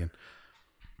dragon.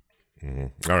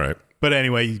 All right. But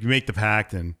anyway, you make the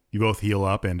pact and you both heal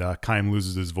up, and Chaim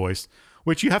loses his voice.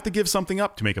 which you have to give something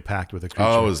up to make a pact with a creature.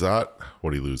 Oh, is that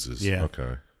what he loses? Yeah.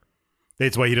 Okay.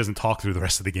 That's why he doesn't talk through the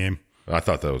rest of the game. I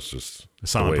thought that was just A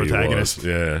silent the way he protagonist. was.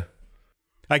 Yeah.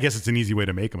 I guess it's an easy way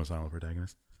to make him a silent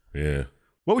protagonist. Yeah.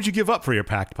 What would you give up for your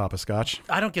pact, Papa Scotch?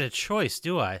 I don't get a choice,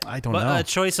 do I? I don't know. A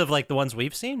choice of like the ones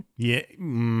we've seen? Yeah,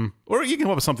 or you can come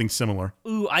up with something similar.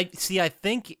 Ooh, I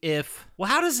think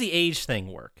how does the age thing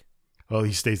work? Well,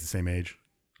 he stays the same age.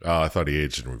 Oh, I thought he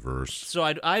aged in reverse. So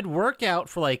I'd work out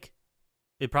for like,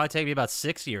 it'd probably take me about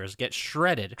 6 years, get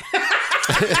shredded.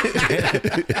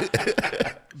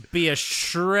 Be a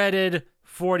shredded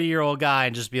 40-year-old guy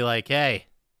and just be like, hey,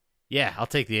 yeah, I'll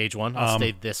take the age one. I'll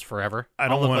stay this forever.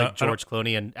 I'll look like George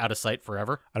Clooney and out of sight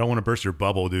forever. I don't want to burst your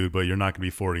bubble, dude, but you're not going to be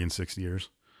 40 in 6 years.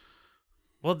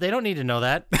 Well, they don't need to know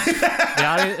that.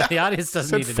 The audience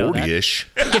doesn't need to know that. 40-ish.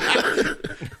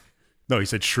 No, he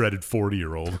said shredded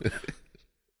 40-year-old.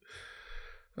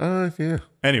 Yeah.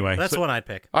 Anyway, That's so one I'd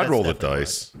pick. I'd That's roll the definitely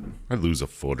dice. I'd lose a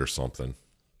foot or something.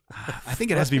 I think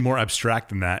it has to be more abstract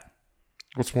than that.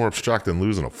 What's more abstract than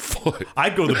losing a foot?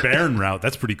 I'd go the Baron route.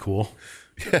 That's pretty cool.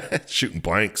 Shooting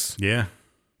blanks. Yeah.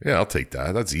 Yeah, I'll take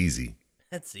that. That's easy.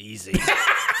 That's easy.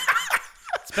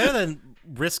 It's better than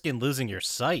risking losing your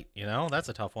sight, you know? That's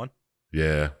a tough one.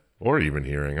 Yeah. Or even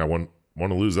hearing. I want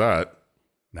to lose that.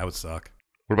 That would suck.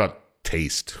 What about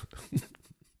taste?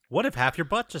 What if half your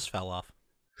butt just fell off?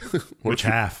 Which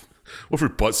half? What if your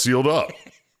butt's sealed up?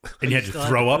 And you had to still have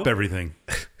throw to up poop? everything.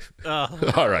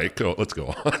 All right, go. Let's go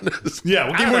on. Yeah,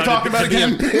 what game are we talking about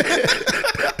again?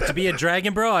 To be a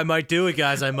dragon bro, I might do it,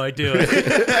 guys. I might do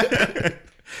it.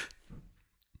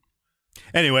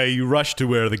 Anyway, you rush to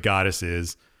where the goddess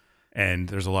is, and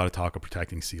there's a lot of talk of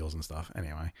protecting seals and stuff.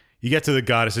 Anyway, you get to the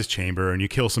goddess's chamber, and you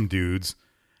kill some dudes,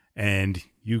 and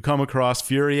you come across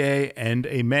Furier and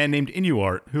a man named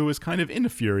Inuart, who is kind of into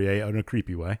Furier in a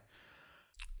creepy way.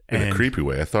 In a creepy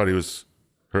way. I thought he was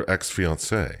her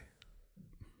ex-fiancé.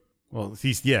 Well,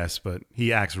 yes, but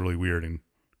he acts really weird and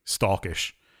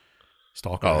stalkish.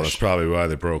 Oh, that's probably why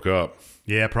they broke up.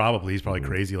 Yeah, probably. He's probably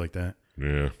crazy like that.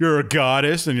 Yeah. You're a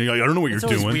goddess, and you're like, I don't know what It's you're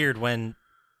always doing. weird when,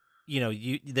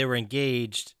 they were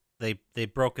engaged, they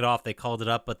broke it off, they called it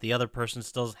up, but the other person's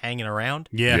still hanging around.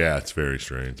 Yeah. Yeah, it's very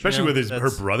strange. Especially with her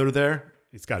that's- brother there.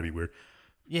 It's got to be weird.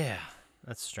 Yeah,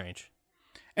 that's strange.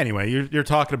 Anyway, you're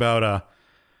talking about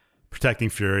protecting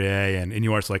Furier, and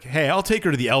Inuart's like, hey, I'll take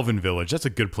her to the Elven Village. That's a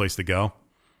good place to go.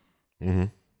 Mm-hmm.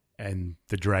 And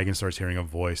the dragon starts hearing a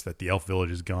voice that the elf village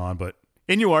is gone, but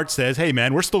Inuart says, hey,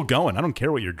 man, we're still going. I don't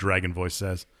care what your dragon voice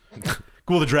says.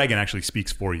 Well, the dragon actually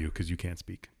speaks for you because you can't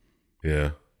speak.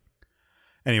 Yeah.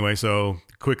 Anyway, so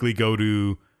quickly go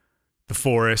to the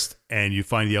forest, and you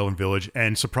find the Elven Village,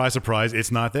 and surprise, surprise,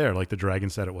 it's not there like the dragon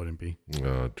said it wouldn't be.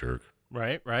 Oh, jerk.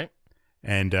 Right.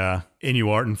 And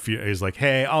Inuart is like,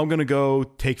 hey, I'm going to go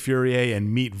take Furier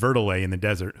and meet Vertile in the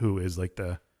desert, who is like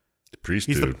The priest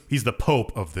dude. he's the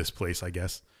pope of this place, I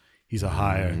guess. He's a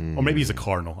high, or maybe he's a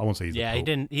cardinal. I won't say he's Yeah, the he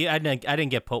pope. didn't. I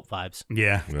didn't get Pope vibes.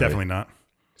 Yeah, definitely not.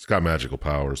 He's got magical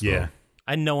powers, though. Yeah.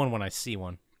 I know one when I see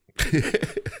one.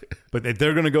 But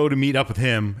they're going to go to meet up with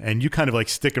him, and you kind of like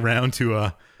stick around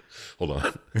to, Hold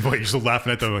on. what, you're still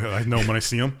laughing at the, I know him when I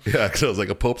see him? Yeah, because I was like,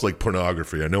 a pope's like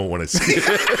pornography. I know it when I see it.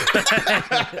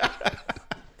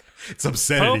 It's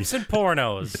obscenity. Popes and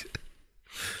pornos.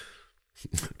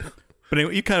 But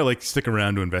anyway, you kind of like stick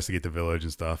around to investigate the village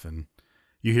and stuff, and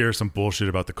you hear some bullshit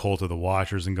about the cult of the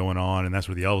Watchers and going on, and that's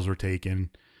where the elves were taken.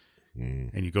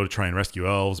 And you go to try and rescue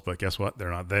elves, but guess what?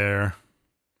 They're not there.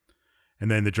 And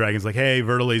then the dragon's like, hey,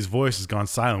 Vertile's voice has gone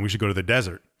silent. We should go to the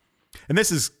desert. And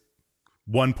this is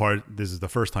one part. This is the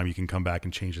first time you can come back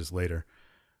and change this later,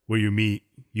 where you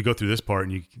go through this part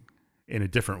and you in a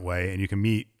different way, and you can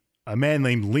meet a man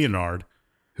named Leonard,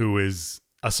 who is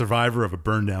a survivor of a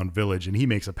burned down village, and he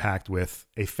makes a pact with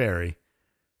a fairy,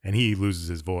 and he loses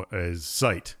his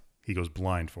sight. He goes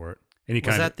blind for it. And he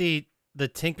Was that the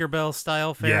Tinkerbell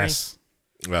style fairy? Yes.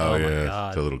 Oh, Oh my yeah.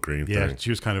 God. The little green Yeah, thing. she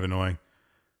was kind of annoying.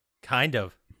 Kind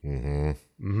of.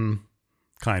 Mm-hmm.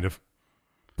 Kind of.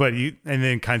 But and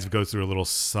then kind of goes through a little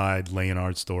side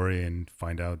Leonard story and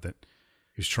find out that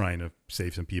he's trying to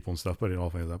save some people and stuff, but it all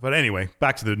fails out. But anyway,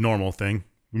 back to the normal thing.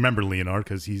 Remember Leonard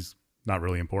because he's not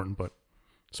really important, but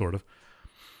sort of.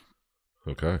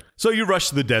 Okay. So you rush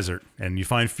to the desert and you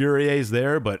find Furier's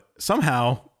there, but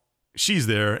somehow she's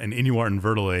there and Inuart and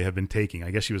Vertile have been taking.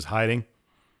 I guess she was hiding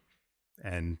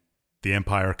and the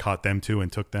Empire caught them too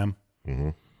and took them. Mm-hmm.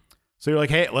 So you're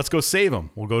like, hey, let's go save him.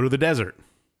 We'll go to the desert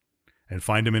and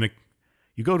find him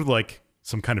you go to like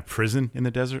some kind of prison in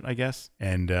the desert, I guess.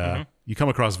 And you come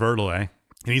across Vertile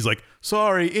and he's like,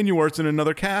 sorry, Inuart's in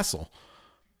another castle.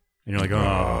 And you're like,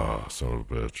 oh. Son of a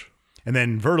bitch. And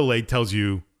then Vertile tells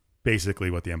you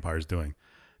basically what the Empire's doing.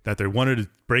 That they wanted to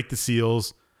break the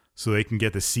seals so they can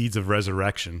get the seeds of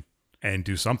resurrection and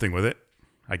do something with it.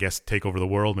 I guess take over the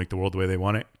world, make the world the way they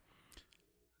want it.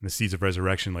 And the seeds of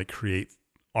resurrection like create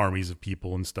armies of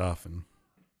people and stuff. And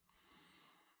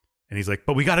he's like,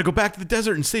 but we got to go back to the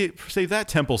desert and save that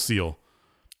temple seal.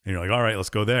 And you're like, all right, let's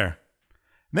go there.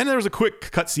 And then there was a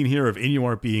quick cutscene here of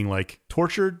Inuart being like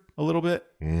tortured a little bit,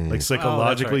 like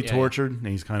psychologically tortured. And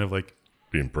he's kind of like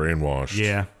being brainwashed.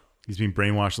 Yeah. He's being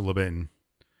brainwashed a little bit and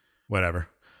whatever.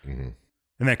 And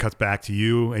that cuts back to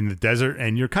you in the desert,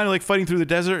 and you're kind of like fighting through the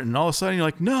desert, and all of a sudden you're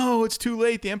like, no, it's too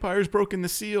late. The Empire's broken the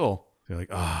seal. So you're like,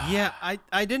 ah. Oh. Yeah,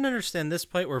 I didn't understand this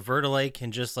part where Vertile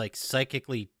can just like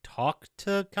psychically talk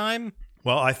to Kaim.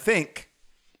 Well, I think,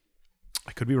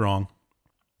 I could be wrong.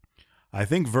 I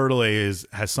think Vertile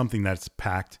has something that's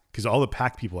packed, because all the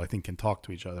packed people, I think, can talk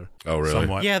to each other. Oh, really?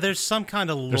 Somewhat. Yeah, there's some kind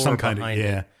of lore There's some kind behind of,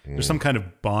 it. There's some kind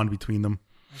of bond between them.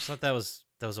 I just thought that was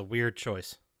a weird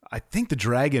choice. I think the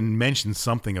dragon mentioned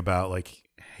something about like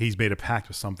he's made a pact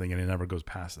with something and it never goes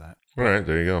past that. All right,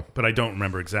 there you go. But I don't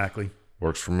remember exactly.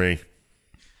 Works for me.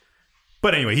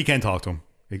 But anyway, he can talk to him.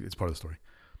 It's part of the story.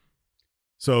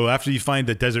 So after you find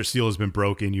the desert seal has been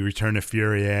broken, you return to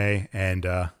Furie and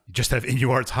you just have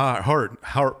Inuart's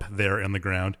harp there on the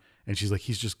ground. And she's like,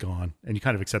 he's just gone. And you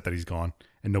kind of accept that he's gone.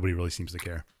 And nobody really seems to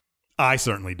care. I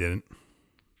certainly didn't.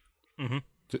 Mm-hmm.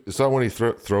 Is that when he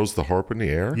throws the harp in the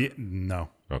air? Yeah, no.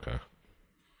 Okay.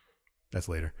 That's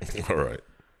later. All right.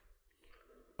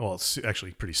 Well, it's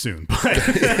actually pretty soon.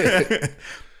 But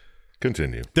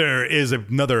Continue. there is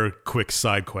another quick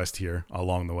side quest here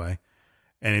along the way.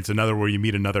 And it's another where you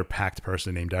meet another packed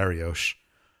person named Dariosh,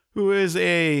 who is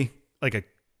I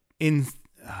don't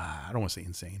want to say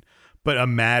insane, but a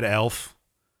mad elf,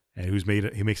 and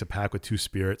he makes a pact with two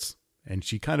spirits, and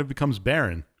she kind of becomes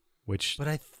barren, which.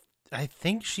 But I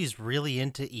think she's really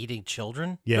into eating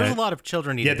children. Yeah. There's a lot of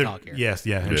children eating dog here. Yes,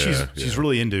 yeah. And she's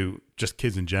really into just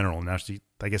kids in general. And now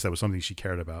I guess that was something she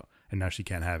cared about, and now she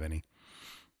can't have any.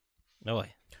 No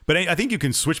way. But I think you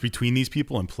can switch between these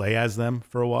people and play as them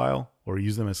for a while, or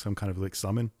use them as some kind of like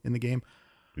summon in the game.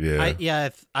 Yeah.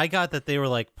 I got that they were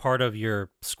like part of your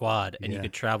squad, and you Yeah.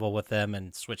 could travel with them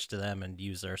and switch to them and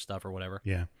use their stuff or whatever.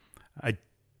 Yeah. I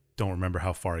don't remember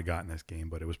how far I got in this game,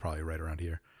 but it was probably right around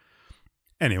here.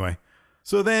 Anyway,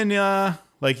 so then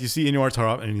like you see Inuart's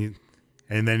harp, and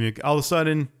then all of a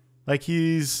sudden, like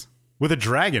he's with a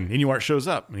dragon. Inuart shows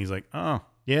up, and he's like, oh,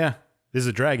 yeah, this is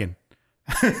a dragon.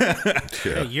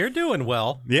 Hey, you're doing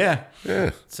well Yeah.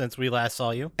 since we last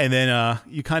saw you. And then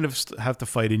you kind of have to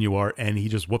fight Inuart, and he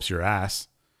just whoops your ass.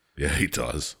 Yeah, he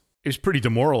does. It's pretty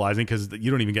demoralizing because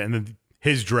you don't even get, and then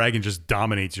his dragon just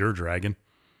dominates your dragon,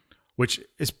 which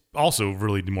is also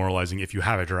really demoralizing if you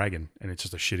have a dragon and it's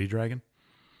just a shitty dragon.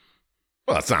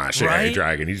 Well, it's not a shitty Right?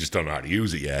 dragon. You just don't know how to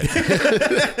use it yet.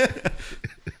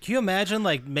 Can you imagine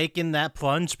like making that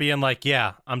plunge, being like,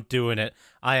 yeah, I'm doing it.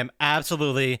 I am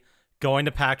absolutely going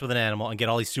to pact with an animal and get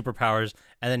all these superpowers,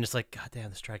 and then just like, God damn,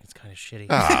 this dragon's kind of shitty.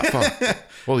 Fuck.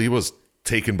 Well, he was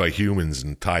taken by humans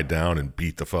and tied down and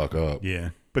beat the fuck up. Yeah,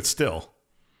 but still.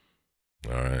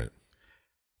 All right.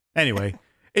 Anyway,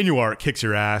 Inuart kicks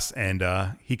your ass, and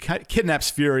he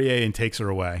kidnaps Furie and takes her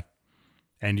away.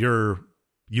 And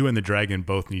you and the dragon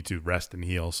both need to rest and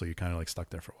heal, so you're kind of like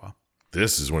stuck there for a while.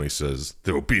 This is when he says,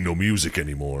 there will be no music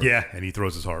anymore. Yeah, and he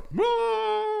throws his harp.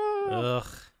 Ugh.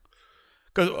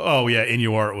 Oh, yeah,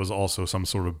 Inuart was also some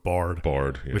sort of bard.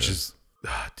 Yeah. Which is,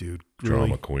 dude, drama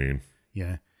really? queen.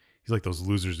 Yeah. He's like those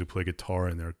losers who play guitar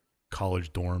in their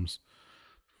college dorms.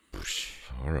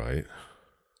 All right.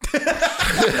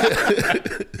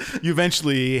 You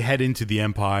eventually head into the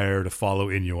Empire to follow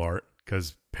Inuart,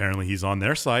 because apparently he's on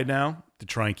their side now to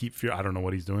try and keep fear. I don't know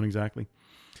what he's doing exactly.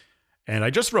 And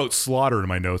I just wrote slaughter in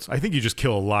my notes. I think you just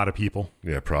kill a lot of people.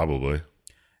 Yeah, probably.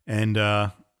 And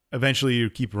eventually you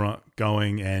keep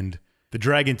going, and the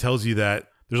dragon tells you that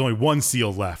there's only one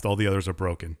seal left. All the others are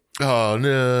broken. Oh,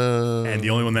 no. And the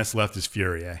only one that's left is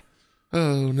Furie.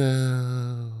 Oh,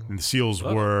 no. And the seals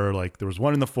were like, there was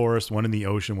one in the forest, one in the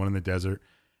ocean, one in the desert,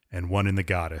 and one in the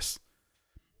goddess.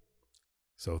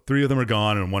 So 3 of them are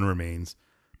gone and 1 remains.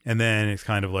 And then it's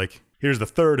kind of like, here's the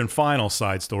third and final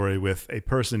side story with a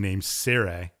person named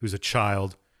Sere, who's a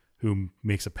child who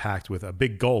makes a pact with a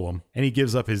big golem, and he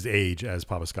gives up his age, as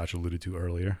Papa Scotch alluded to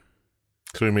earlier.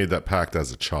 So he made that pact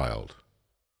as a child.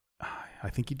 I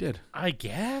think he did. I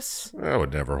guess. That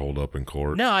would never hold up in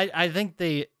court. No, I think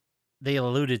they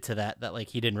alluded to that like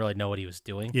he didn't really know what he was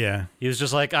doing. Yeah. He was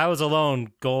just like, I was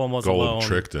alone. Golem was alone. Golem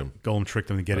tricked him. Golem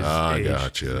tricked him to get his I age.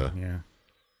 gotcha. Yeah.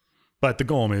 But the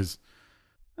golem is,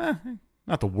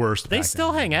 not the worst. They pact still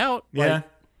animal. hang out. Yeah. Like,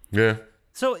 Yeah.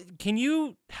 so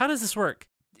how does this work?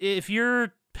 If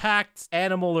your packed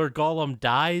animal or golem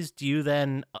dies, do you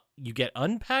then you get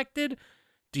unpacted?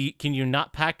 Can you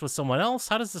not pact with someone else?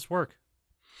 How does this work?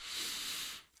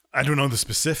 I don't know the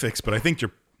specifics, but I think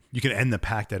you can end the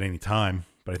pact at any time,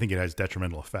 but I think it has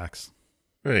detrimental effects.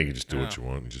 Yeah, you can just do what you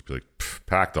want. You just be like,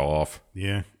 packed off.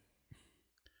 Yeah.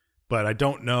 But I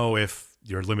don't know if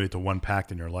you're limited to one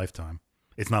pact in your lifetime.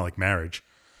 It's not like marriage.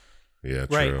 Yeah,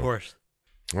 true. Right, of course.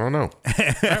 I don't know. All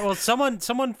right, well, someone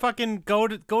fucking go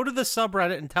to the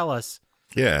subreddit and tell us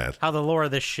Yeah. how the lore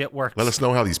of this shit works. Let us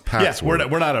know how these pacts We're work.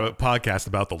 not a podcast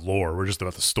about the lore. We're just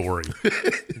about the story.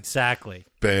 Exactly.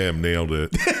 Bam, nailed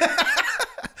it.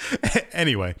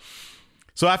 Anyway,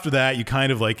 so after that, you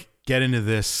kind of like get into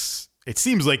this. It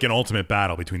seems like an ultimate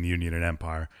battle between the Union and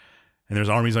Empire. And there's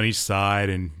armies on each side,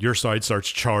 and your side starts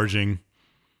charging.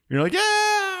 You're like,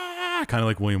 yeah, kind of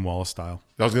like William Wallace style.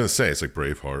 I was going to say, it's like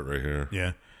Braveheart right here.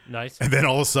 Yeah. Nice. And then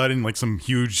all of a sudden, like some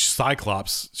huge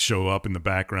cyclops show up in the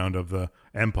background of the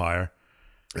Empire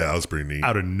Yeah, that was pretty neat.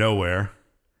 out of nowhere.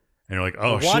 And you're like,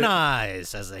 oh, One shit.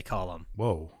 eyes, as they call them.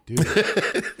 Whoa, dude.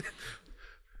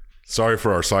 Sorry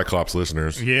for our Cyclops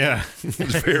listeners. Yeah. It's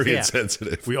very Yeah.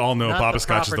 insensitive. We all know Not Papa the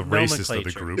Scotch is the proper racist of the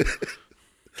nomenclature. group.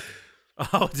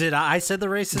 Oh, did I said the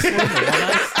racist one? The one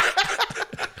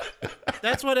eyes?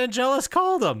 That's what Angelus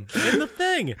called them in the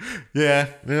thing. Yeah.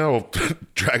 Yeah, well,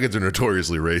 dragons are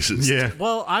notoriously racist. Yeah.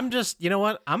 Well, I'm just, you know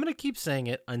what? I'm going to keep saying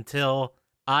it until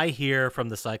I hear from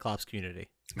the Cyclops community.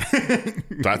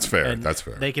 That's fair. And That's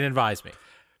fair. They can advise me.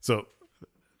 So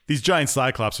these giant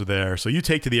cyclops are there. So you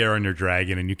take to the air on your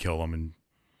dragon and you kill them. And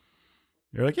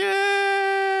you're like,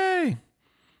 yay.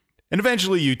 And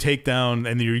eventually you take down,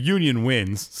 and your Union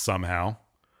wins somehow.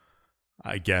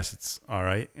 I guess it's all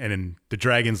right. And then the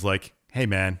dragon's like, hey,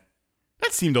 man,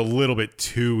 that seemed a little bit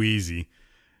too easy.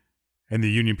 And the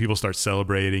Union people start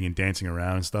celebrating and dancing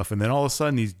around and stuff. And then all of a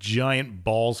sudden, these giant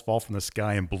balls fall from the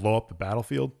sky and blow up the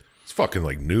battlefield. It's fucking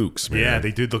like nukes, man. Yeah,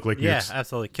 they did look like Yeah, nukes.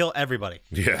 absolutely. Kill everybody.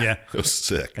 Yeah. Yeah. It was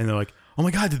sick. And they're like, oh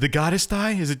my God, did the goddess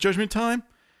die? Is it judgment time?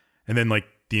 And then, like,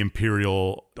 the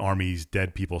Imperial army's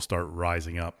dead people start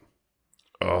rising up.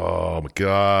 Oh my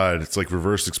God. It's like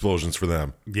reverse explosions for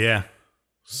them. Yeah.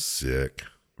 Sick.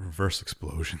 Reverse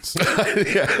explosions.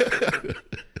 Yeah.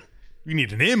 We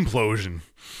need an implosion.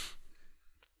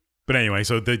 But anyway,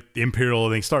 so the Imperial,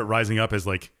 they start rising up as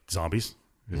like zombies,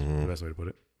 is the best way to put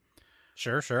it.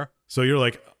 Sure, sure. So you're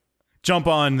like, jump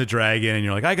on the dragon, and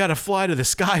you're like, I gotta fly to the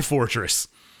Sky Fortress.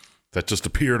 That just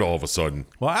appeared all of a sudden.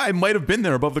 Well, I might have been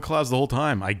there above the clouds the whole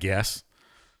time, I guess.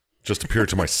 Just appeared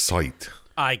to my sight.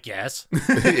 I guess.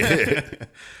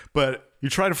 But you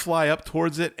try to fly up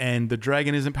towards it, and the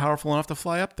dragon isn't powerful enough to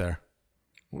fly up there.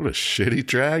 What a shitty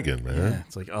dragon, man. Yeah,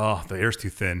 it's like, oh, the air's too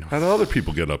thin. How do other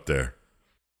people get up there?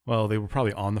 Well, they were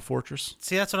probably on the fortress.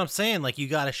 See, that's what I'm saying. Like, you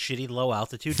got a shitty low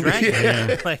altitude dragon.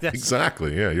 Yeah. Like, that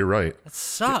Exactly. Yeah, you're right.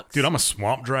 sucks. Dude, I'm a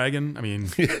swamp dragon. I mean,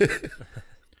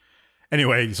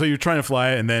 anyway, so you're trying to fly,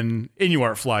 and then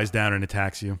Inuart flies down and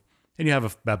attacks you, and you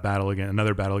have a battle again,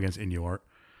 another battle against Inuart.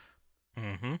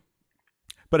 Mm-hmm.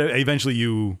 But eventually,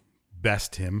 you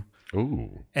best him,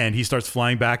 Ooh. and he starts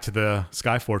flying back to the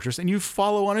Sky Fortress, and you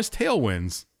follow on his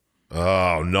tailwinds.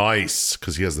 Oh, nice.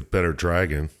 Because he has the better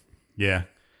dragon. Yeah,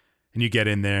 and you get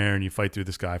in there, and you fight through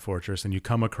the Sky Fortress, and you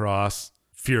come across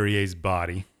Furier's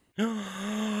body,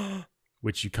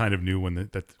 which you kind of knew when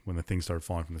the thing started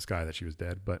falling from the sky that she was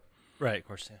dead, but. Right, of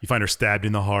course. Yeah. You find her stabbed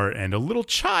in the heart and a little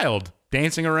child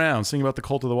dancing around singing about the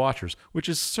Cult of the Watchers, which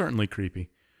is certainly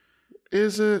creepy.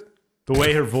 Is it? The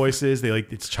way her voice is,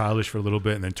 it's childish for a little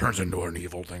bit and then turns into an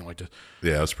evil thing like this.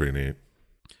 Yeah, that's pretty neat.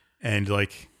 And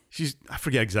like I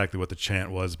forget exactly what the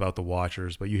chant was about the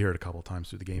Watchers, but you hear it a couple of times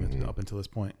through the game up until this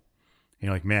point. And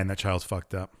you're like, man, that child's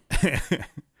fucked up.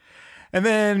 And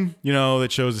then,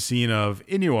 that shows a scene of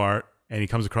Inuart, and he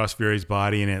comes across Fury's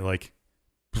body, and it like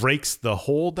breaks the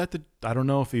hold that I don't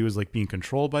know if he was like being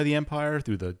controlled by the Empire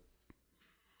through the.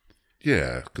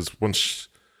 Yeah, because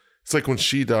it's like when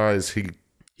she dies,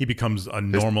 He becomes a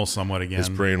normal somewhat again. his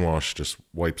brainwash just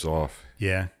wipes off.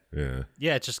 Yeah. Yeah.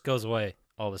 Yeah, it just goes away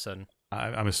all of a sudden.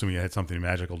 I'm assuming it had something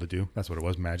magical to do. That's what it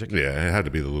was, magic. Yeah, it had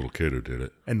to be the little kid who did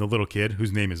it. And the little kid,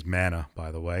 whose name is Mana,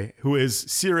 by the way, who is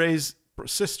Cire's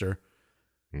sister.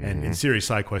 And in Cire's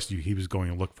side quest, he was going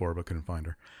to look for her but couldn't find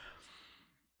her.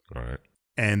 All right.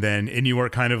 And then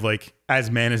Inuart kind of like,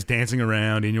 as Mana's dancing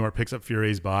around, Inuart picks up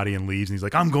Furier's body and leaves. And he's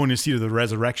like, I'm going to see the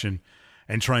resurrection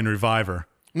and try and revive her.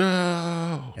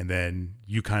 No. And then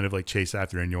you kind of like chase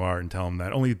after Inuart and tell him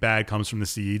that only bad comes from the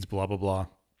seeds, blah, blah, blah.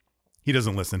 He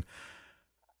doesn't listen.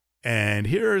 And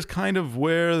here is kind of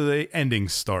where the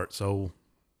endings start. So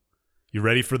you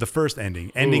ready for the first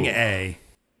ending? Ending Ooh. A.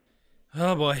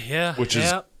 Oh boy, yeah. Which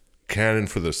is canon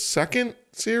for the second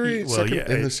series? Well, second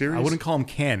yeah, in the series? I wouldn't call them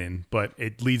canon, but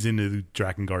it leads into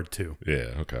Drakengard 2.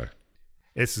 Yeah, okay.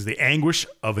 This is the anguish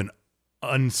of an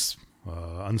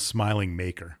unsmiling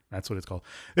maker. That's what it's called.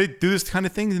 They do this kind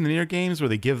of thing in the Nier games where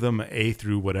they give them A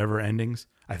through whatever endings.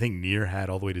 I think Nier had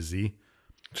all the way to Z.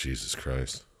 Jesus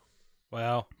Christ.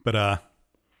 Wow. But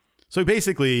so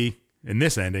basically in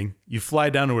this ending, you fly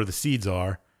down to where the seeds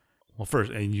are. Well,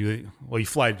 first, and you're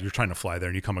trying to fly there,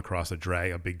 and you come across a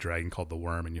big dragon called the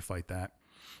Worm, and you fight that.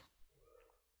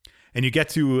 And you get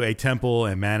to a temple,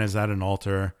 and Mana's at an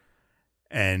altar,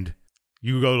 and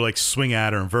you go to like swing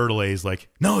at her, and Vertele's like,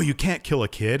 "No, you can't kill a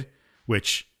kid,"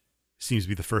 which seems to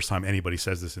be the first time anybody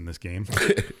says this in this game.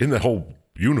 In the whole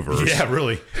universe. Yeah,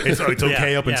 really. It's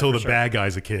okay up until the sure. bad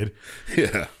guy's a kid.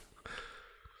 Yeah.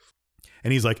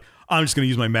 And he's like, "I'm just going to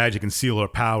use my magic and seal her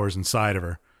powers inside of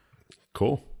her."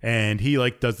 Cool. And he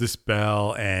like does this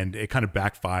spell, and it kind of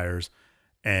backfires,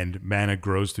 and Mana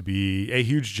grows to be a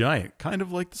huge giant, kind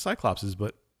of like the Cyclopses,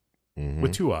 but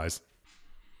with 2 eyes.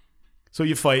 So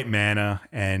you fight Mana,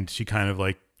 and she kind of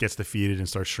like gets defeated and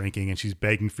starts shrinking, and she's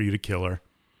begging for you to kill her.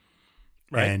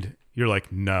 Right. And you're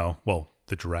like, no. Well,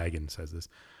 the dragon says this.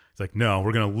 It's like, no,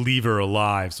 we're going to leave her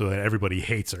alive so that everybody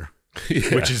hates her.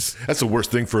 Yeah. Which is... That's the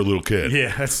worst thing for a little kid.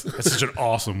 Yeah, that's such an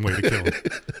awesome way to kill him.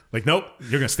 Like, nope,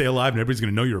 you're going to stay alive and everybody's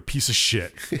going to know you're a piece of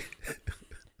shit.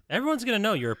 Everyone's gonna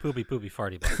know you're a poopy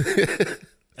farty buddy. That's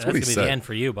what gonna he be said. the end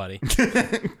for you, buddy.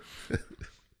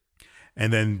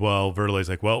 And then, Vertele's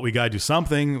like, well, we got to do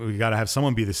something. We got to have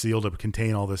someone be the seal to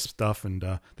contain all this stuff. And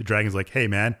the dragon's like, hey,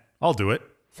 man, I'll do it.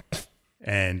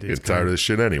 And it's Get tired of this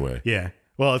shit anyway. Yeah.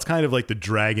 Well, it's kind of like the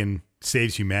dragon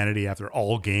saves humanity after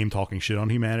all game talking shit on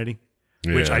humanity,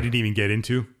 which Yeah. I didn't even get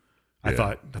into. I Yeah.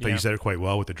 thought Yeah. you said it quite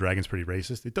well with the dragon's pretty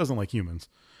racist. It doesn't like humans.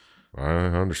 I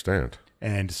understand.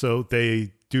 And so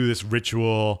they do this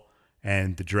ritual,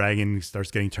 and the dragon starts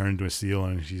getting turned into a seal,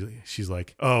 and she's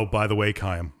like, oh, by the way,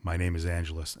 Kaim, my name is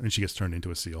Angelus. And she gets turned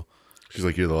into a seal. She's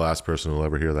like, you're the last person who'll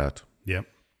ever hear that. Yep.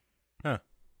 Huh.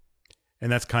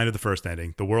 And that's kind of the first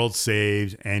ending. The world's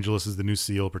saved. Angelus is the new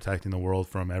seal protecting the world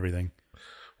from everything.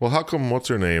 Well, how come what's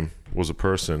her name was a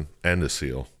person and a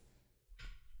seal?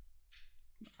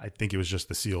 I think it was just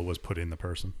the seal was put in the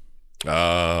person.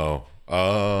 Oh.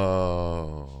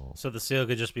 So the seal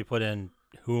could just be put in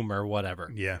whom or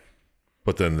whatever. Yeah.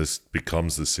 But then this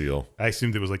becomes the seal, I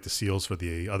assumed it was like the seals for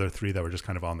the other 3 that were just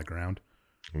kind of on the ground.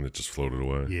 and it just floated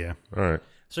away. Yeah. All right.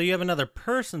 So you have another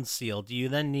person seal. Do you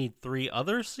then need 3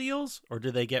 other seals, or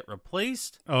do they get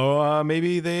replaced? Oh,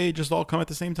 maybe they just all come at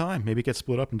the same time. Maybe it gets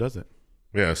split up and does it.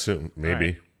 Yeah, soon, maybe.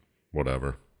 All right.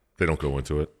 Whatever. They don't go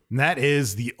into it. And that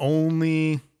is the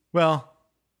only, well,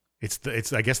 it's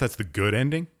I guess that's the good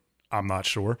ending. I'm not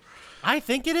sure. I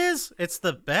think it is. It's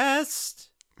the best.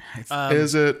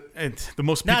 Is it? The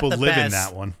most Not people the live best, in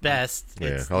that one. Best. Yeah,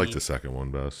 It's I like the second one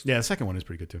best. Yeah, the second one is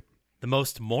pretty good too. the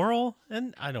most moral,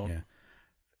 and I don't. Yeah.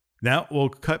 Now we'll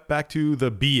cut back to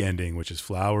the B ending, which is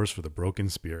Flowers for the Broken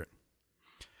Spirit.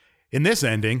 In this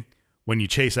ending, when you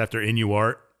chase after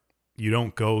Inuart, you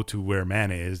don't go to where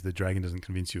Mana is. The dragon doesn't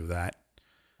convince you of that.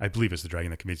 I believe it's the dragon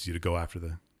that convinces you to go after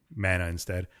the Mana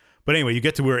instead. But anyway, you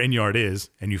get to where Inuart is,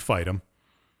 and you fight him.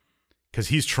 Because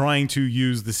he's trying to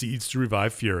use the seeds to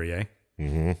revive Furie.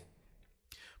 Mm-hmm.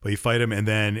 But you fight him, and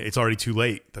then it's already too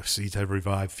late. The seeds have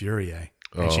revived Furie.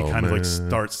 And she Oh, kind of like man.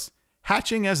 starts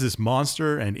hatching as this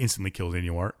monster and instantly kills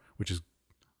Inuart, which is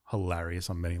hilarious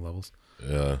on many levels.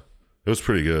 Yeah. It was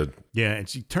pretty good. Yeah, and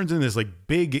she turns into this like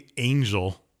big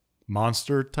angel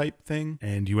monster type thing,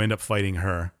 and you end up fighting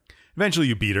her. Eventually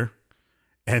you beat her.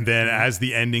 And then as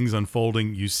the ending's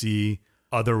unfolding, you see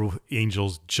other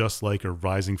angels just like her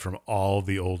rising from all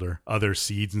the other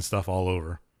seeds and stuff all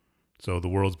over. So the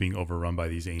world's being overrun by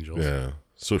these angels. Yeah.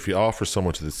 So if you offer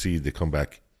someone to the seed, they come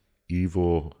back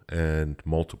evil and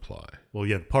multiply. Well,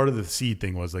 yeah, part of the seed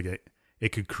thing was like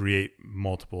it could create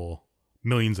multiple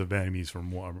millions of enemies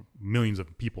from one, millions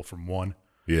of people from one.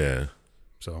 Yeah.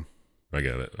 So, I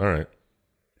get it. All right.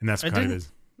 and that's kind of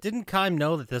his. Didn't Kaim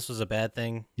know that this was a bad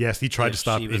thing? Yes, he tried if to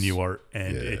stop she was- Inuart,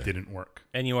 and Yeah. it didn't work.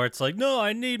 And Inuart's like, no,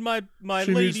 I need my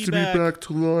She lady needs to back. be back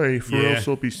to life, or Yeah. else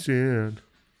I'll be sad.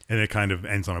 And it kind of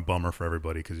ends on a bummer for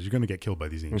everybody because you're going to get killed by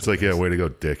these angels. It's like, yeah, way to go,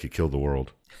 Dick. You killed the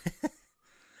world.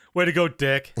 Way to go,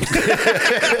 Dick.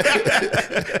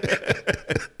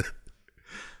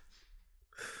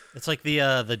 It's like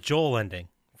the Joel ending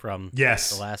from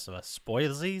Yes. The Last of Us.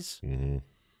 Spoilsies? Mm-hmm.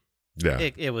 Yeah.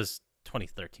 It was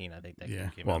 2013, I think. That Yeah. game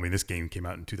came Well, I out. mean, this game came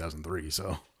out in 2003,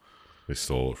 so They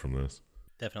stole it from this.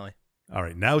 definitely. All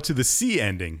right, now to the sea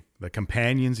ending, the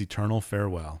companion's eternal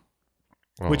farewell,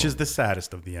 which is the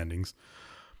saddest of the endings.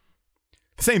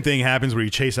 The same thing happens where you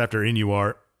chase after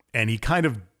Inuart, and he kind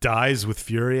of dies with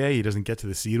Furia. He doesn't get to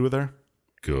the seed with her.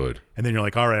 Good. And then you're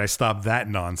like, all right, I stopped that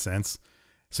nonsense.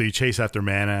 So you chase after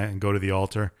Mana and go to the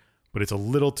altar, but it's a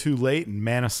little too late, and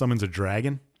Mana summons a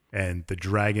dragon, and the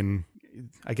dragon,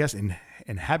 I guess,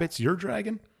 inhabits your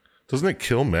dragon? Doesn't it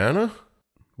kill Mana?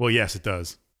 Well, yes, it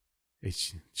does.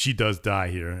 She does die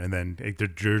here, and then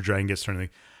your dragon gets turned.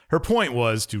 Her point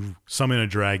was to summon a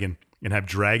dragon and have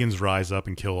dragons rise up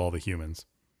and kill all the humans.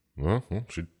 Well,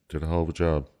 she did a hell of a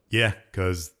job. Yeah,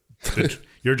 because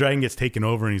your dragon gets taken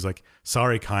over, and he's like,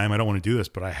 sorry, Kaim, I don't want to do this,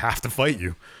 but I have to fight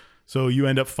you. So you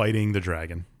end up fighting the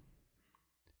dragon.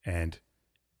 And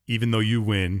even though you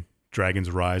win,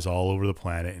 dragons rise all over the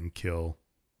planet and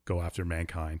go after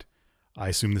mankind. I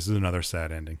assume this is another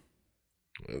sad ending.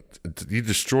 You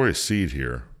destroy a seed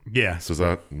here. Yeah. Does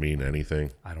that mean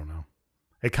anything? I don't know.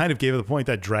 It kind of gave the point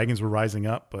that dragons were rising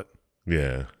up, but...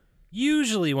 Yeah.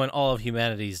 Usually when all of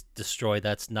humanity's destroyed,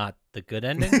 that's not the good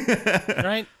ending,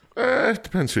 right? It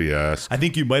depends who you ask. I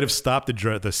think you might have stopped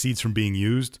the seeds from being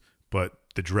used, but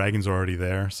the dragons are already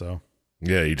there, so...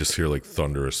 Yeah, you just hear like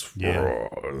thunderous. Yeah.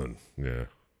 And then, yeah.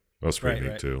 That's pretty neat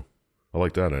right. too. I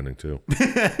like that ending too.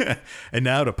 And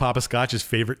now to Papa Scotch's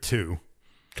favorite two.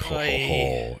 Oh,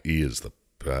 he is the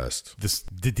best.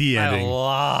 The D I have a ending.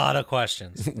 lot of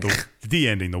questions. The D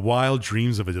ending, the wild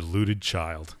dreams of a deluded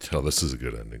child. Oh, this is a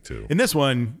good ending too. In this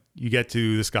one, you get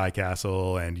to the Sky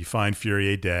Castle and you find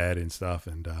Furia dead and stuff,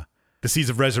 and the seeds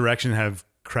of resurrection have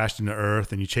crashed into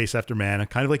Earth, and you chase after Mana,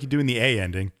 kind of like you do in the A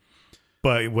ending.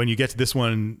 But when you get to this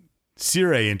one,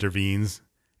 Circe intervenes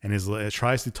and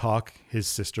tries to talk his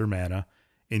sister Mana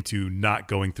into not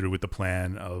going through with the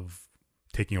plan of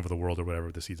taking over the world or whatever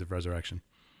with the seeds of resurrection.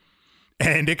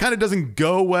 And it kind of doesn't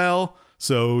go well.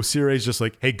 So Circe's just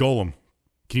like, hey, Golem,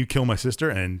 can you kill my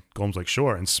sister? And Golem's like,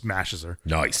 sure, and smashes her.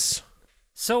 Nice.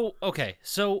 So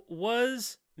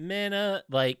was Mana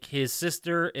like his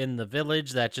sister in the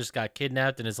village that just got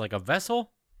kidnapped and is like a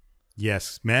vessel?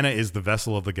 Yes, Mana is the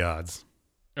vessel of the gods.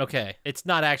 Okay, it's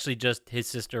not actually just his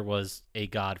sister was a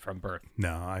god from birth.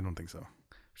 No, I don't think so.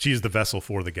 She is the vessel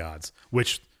for the gods,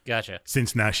 which, Gotcha.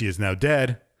 since now she is now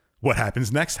dead, what happens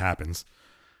next happens.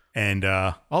 And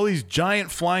all these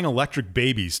giant flying electric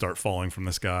babies start falling from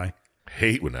the sky.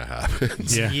 Hate when that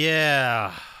happens.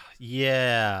 Yeah.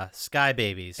 Yeah. Sky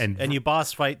babies. And you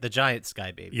boss fight the giant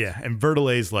sky babies. Yeah, and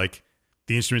Verdelay's like,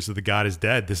 the instruments of the god is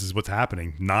dead. This is what's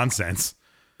happening. Nonsense.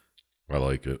 I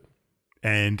like it.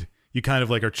 And you kind of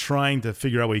like are trying to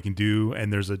figure out what you can do.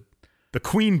 And there's the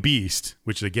queen beast,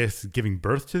 which I guess is giving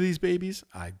birth to these babies,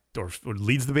 or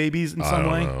leads the babies in some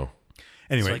I way. don't know.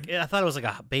 Anyway, It's like, I thought it was like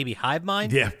a baby hive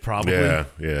mind. yeah, probably.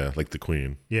 Yeah, like the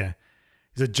queen. Yeah.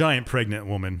 It's a giant pregnant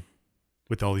woman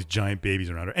with all these giant babies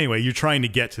around her. Anyway, you're trying to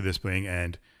get to this thing,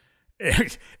 and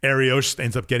Arios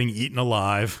ends up getting eaten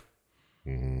alive.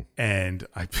 Mm-hmm. And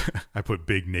I put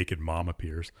big naked mom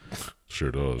appears.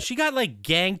 Sure does. She got like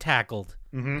gang tackled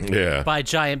Yeah. by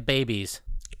giant babies.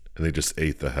 And they just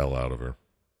ate the hell out of her.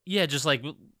 Yeah, just like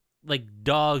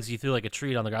dogs, you threw like a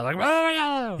treat on the ground,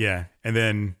 like Yeah. And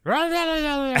then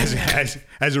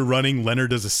as you're running, Leonard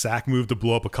does a sack move to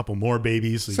blow up a couple more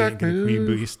babies. So you Sack get a queen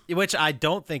move. beast. Which I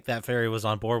don't think that fairy was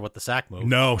on board with the sack move.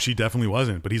 No, she definitely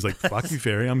wasn't. But he's like, fuck you,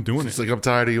 fairy. I'm doing It's it. like, I'm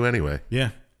tired of you anyway. Yeah.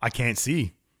 I can't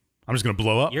see. I'm just going to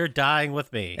blow up. You're dying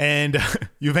with me. And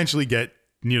you eventually get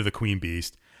near the queen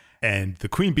beast. And the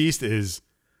queen beast is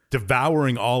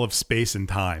devouring all of space and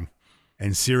time.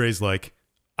 And Circe's like,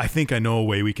 I think I know a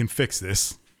way we can fix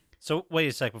this. So wait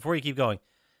a sec, before you keep going,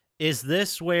 is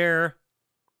this where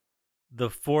the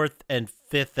fourth and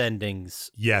fifth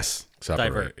endings? Yes.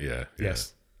 Separate. Yeah.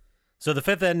 Yes. So the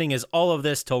fifth ending is all of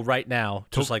this till right now,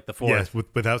 just like the fourth. Yes,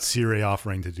 without Circe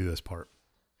offering to do this part.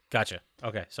 Gotcha.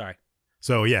 Okay, sorry.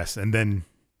 So yes, and then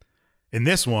in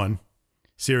this one,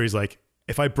 Circe's like,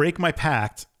 if I break my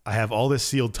pact, I have all this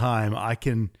sealed time. I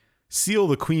can seal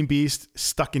the queen beast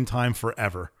stuck in time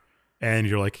forever. And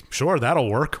you're like, sure, that'll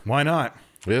work. Why not?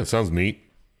 Yeah, it sounds neat.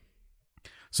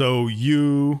 So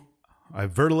you,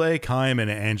 Verdelay, Kaim, and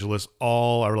Angelus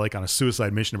all are like on a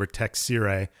suicide mission to protect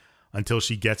Circe until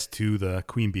she gets to the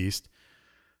queen beast.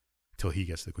 Until he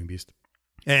gets to the queen beast.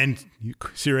 And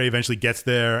Circe eventually gets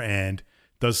there and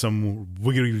does some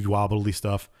wiggly wobbly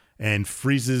stuff and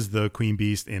freezes the queen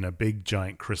beast in a big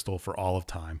giant crystal for all of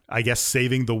time. I guess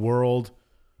saving the world.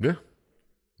 Yeah.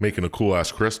 Making a cool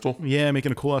ass crystal. Yeah,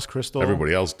 making a cool ass crystal.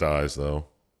 Everybody else dies though.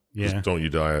 Yeah. Just don't you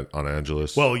die on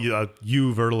Angelus? Well, you,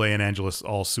 Verdelay, and Angelus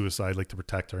all suicide like to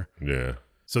protect her. yeah.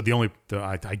 So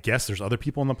I guess there's other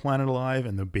people on the planet alive,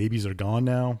 and the babies are gone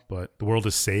now, but the world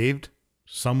is saved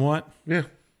somewhat. Yeah.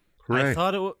 Hooray. I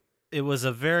thought it was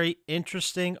a very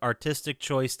interesting artistic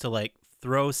choice to like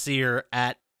throw Seer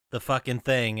at the fucking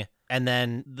thing, and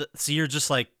then Seer just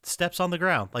like steps on the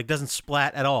ground, like doesn't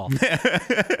splat at all.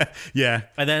 Yeah.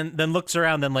 And then looks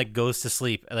around, then like goes to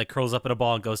sleep and like curls up in a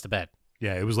ball and goes to bed.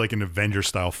 Yeah, it was like an Avenger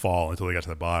style fall until they got to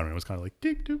the bottom. It was kind of like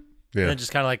doop doop. Yeah. And then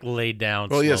just kind of like laid down.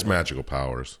 Well, he has slowly. magical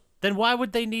powers. Then why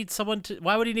would they need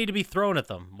why would he need to be thrown at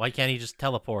them? Why can't he just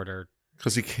teleport or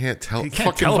Because he can't tell. He can't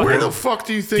Fucking teleport. where the fuck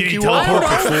do you think Did he you teleport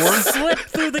are? before? slip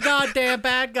through the goddamn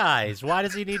bad guys? Why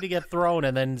does he need to get thrown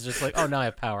and then just like, oh, now I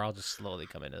have power. I'll just slowly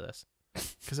come into this.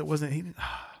 Because it wasn't.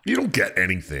 You don't get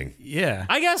anything. Yeah.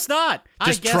 I guess not.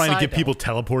 Just trying to get people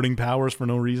teleporting powers for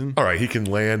no reason. All right, he can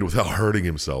land without hurting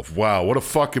himself. Wow, what a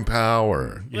fucking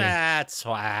power. That's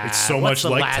why. It's so What's much the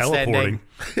like last teleporting.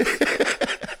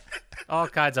 All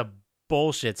kinds of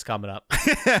bullshit's coming up.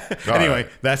 Anyway, right.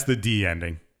 that's the D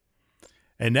ending.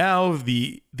 And now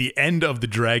the end of the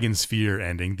Dragon Sphere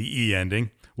ending, the E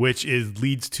ending, which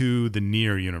leads to the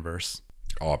Nier universe.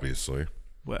 Obviously.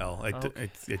 Well,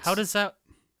 it's How does that?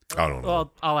 I don't know.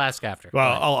 Well, I'll ask after.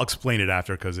 Well, I'll explain it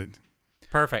after because it.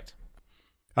 Perfect.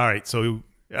 All right, so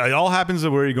it all happens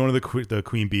where you're going to the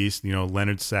Queen Beast. You know,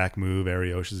 Leonard's sack move,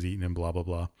 Ariosha's eating him, blah blah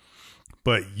blah.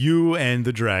 But you and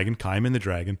the dragon, Kaiman the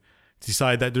dragon,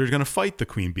 decide that they're going to fight the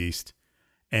Queen Beast,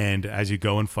 and as you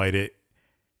go and fight it,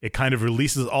 it kind of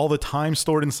releases all the time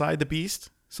stored inside the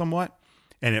beast somewhat,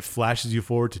 and it flashes you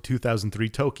forward to 2003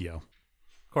 Tokyo,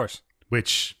 Of course.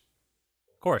 which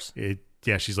Of course.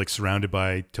 she's like surrounded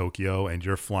by Tokyo, and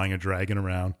you're flying a dragon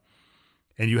around,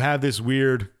 and you have this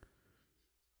weird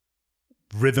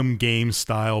rhythm game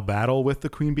style battle with the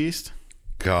Queen Beast.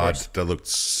 God, that looked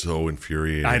so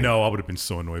infuriating. I know, I would have been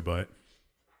so annoyed by it.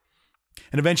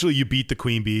 And eventually you beat the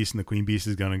Queen Beast, and the Queen Beast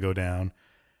is going to go down.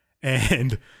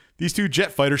 And these two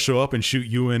jet fighters show up and shoot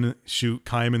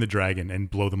Kaiman the dragon and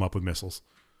blow them up with missiles.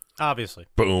 Obviously.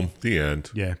 Boom, the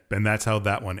end. Yeah, and that's how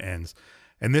that one ends.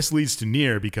 And this leads to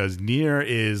Nier, because Nier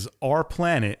is our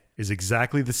planet is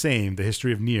exactly the same, the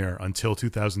history of Nier, until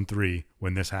 2003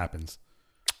 when this happens.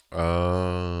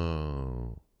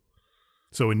 Oh.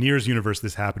 So in Nier's universe,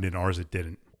 this happened. In ours, it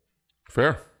didn't.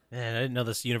 Fair. Man, I didn't know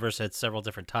this universe had several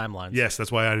different timelines. Yes,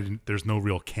 that's why there's no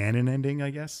real canon ending, I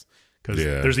guess. Because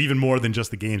Yeah. there's even more than just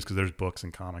the games, because there's books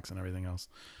and comics and everything else.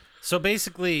 So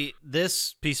basically,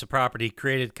 this piece of property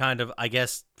created kind of, I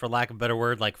guess, for lack of a better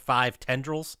word, like 5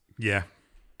 tendrils. Yeah,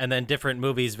 And then different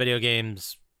movies, video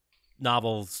games,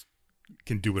 novels,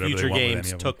 can do whatever future they want with games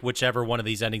any of them. took whichever one of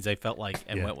these endings they felt like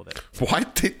and Yeah. went with it. Why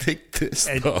did they take this,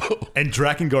 though? And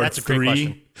Drakengard That's a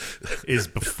great 3 is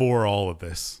before all of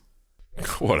this.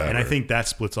 Whatever. And I think that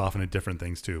splits off into different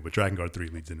things too, but Drakengard 3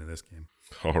 leads into this game.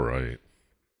 All right.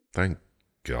 Thank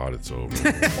God it's over. So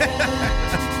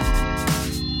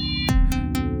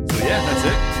yeah, that's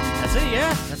it. That's it,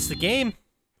 yeah. That's the game.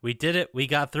 We did it. We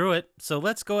got through it. So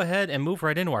let's go ahead and move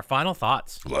right into our final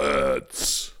thoughts.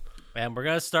 Let's. And we're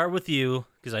going to start with you,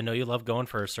 because I know you love going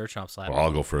first, Sir Chomp Slap. Well,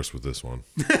 I'll go first with this one.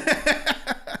 You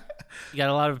got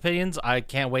a lot of opinions. I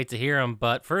can't wait to hear them.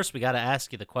 But first, we got to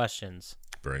ask you the questions.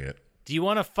 Bring it. Do you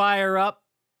want to fire up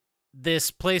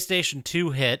this PlayStation 2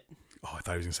 hit? Oh, I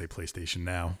thought he was going to say PlayStation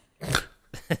Now.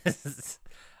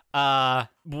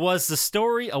 Was the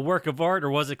story a work of art,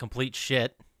 or was it complete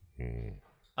shit?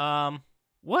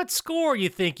 What score you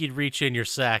think you'd reach in your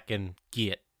sack and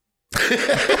get?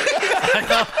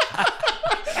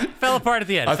 Fell apart at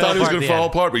the end. I thought it was going to fall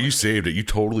apart. apart, but you saved it. You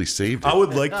totally saved it. I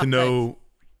would like to know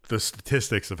the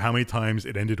statistics of how many times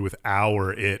it ended with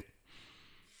our it.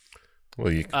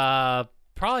 Well, you,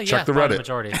 Probably, Check yeah, the probably Reddit.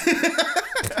 majority.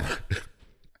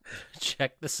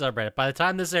 Check the subreddit. By the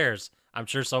time this airs, I'm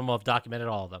sure someone will have documented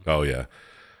all of them. oh, yeah.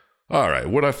 All right.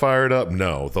 Would I fire it up?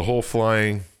 No. The whole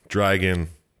flying dragon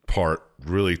part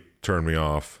really turned me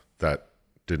off. That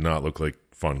did not look like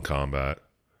fun combat.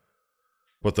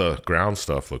 But the ground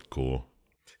stuff looked cool.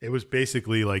 It was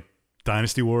basically like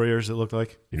Dynasty Warriors, it looked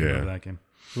like. If you Yeah. remember that game.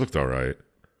 It looked all right.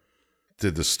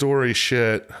 Did the story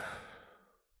shit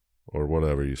or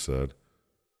whatever you said.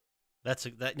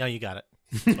 No, you got it.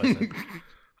 That's what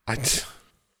I said.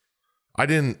 I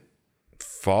didn't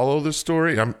follow the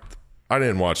story. I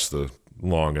didn't watch the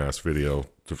long ass video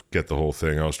to get the whole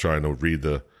thing. I was trying to read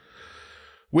the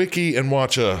wiki and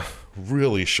watch a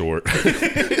really short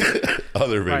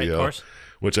other Right, of video, course.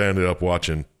 which I ended up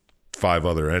watching 5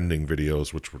 other ending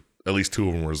videos, which were at least 2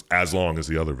 of them were as long as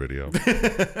the other video.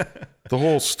 The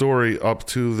whole story up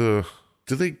to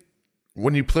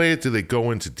when you play it, do they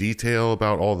go into detail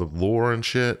about all the lore and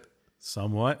shit?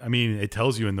 Somewhat. I mean, it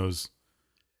tells you in those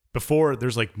before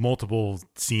there's like multiple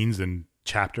scenes and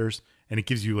chapters, and it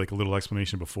gives you like a little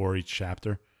explanation before each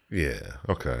chapter. Yeah.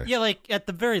 Okay. Yeah, like at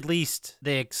the very least,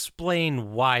 they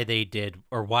explain why they did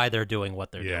or why they're doing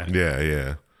what they're Yeah. doing.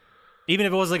 Yeah. Even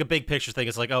if it was like a big picture thing,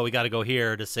 it's like, oh, we got to go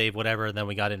here to save whatever, and then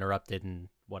we got interrupted and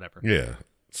whatever. Yeah.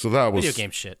 So that was Video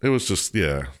game shit. It was just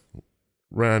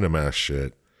random ass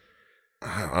shit.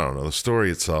 I don't know. The story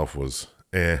itself was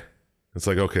It's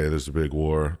like, okay, there's a big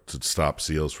war to stop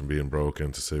seals from being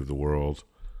broken to save the world.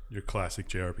 Your classic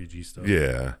JRPG stuff.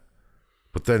 Yeah.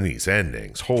 But then these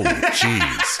endings, holy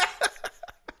jeez.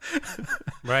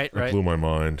 Right. It blew my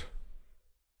mind.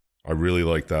 I really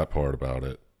like that part about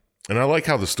it. And I like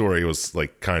how the story was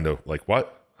like kind of like,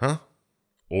 what? Huh?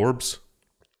 Orbs?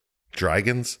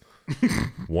 Dragons?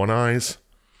 One eyes?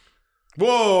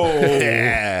 Whoa!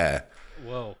 Yeah.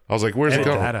 Whoa. I was like, where's Edit it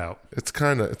going? that out. It's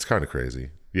kind of crazy.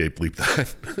 Yeah, bleep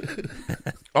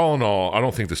that. All in all, I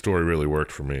don't think the story really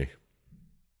worked for me.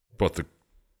 But the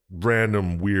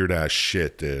random weird ass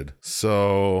shit did.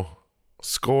 So,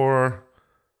 score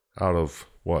out of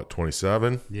what,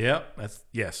 27? Yep.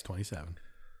 Yes, 27.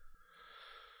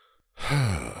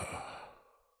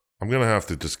 I'm going to have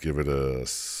to just give it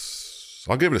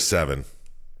I'll give it a 7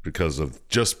 because of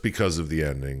the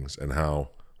endings and how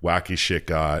wacky shit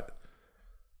got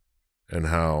and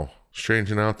how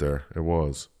strange and out there it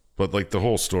was. But like the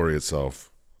whole story itself,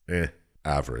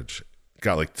 average.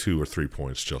 Got like 2 or 3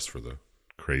 points just for the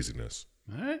craziness.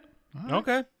 All right.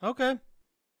 Okay.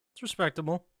 It's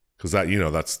respectable. Because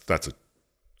that's a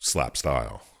slap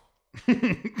style.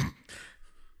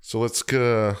 So let's kick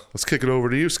it over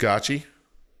to you, Scotchy.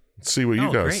 Let's see what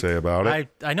you guys Great. say about it.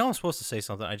 I know I'm supposed to say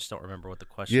something. I just don't remember what the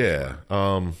question Yeah.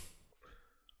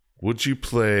 Would you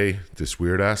play this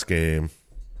weird ass game?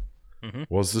 Mm-hmm.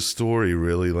 Was the story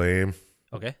really lame?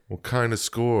 Okay. What kind of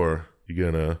score you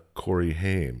gonna Corey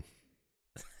Haim?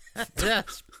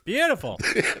 That's beautiful.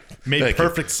 Made Thank you.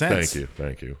 perfect sense.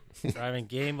 Thank you. Driving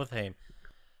game with Haim.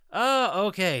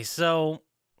 Okay. So,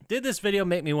 did this video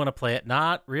make me want to play it?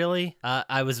 Not really.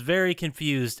 I was very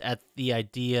confused at the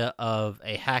idea of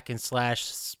a hack and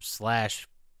slash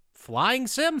flying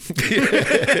sim.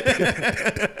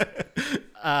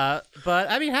 But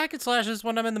I mean, hack and slashes,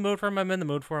 when I'm in the mood for them, I'm in the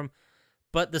mood for them.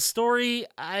 But the story,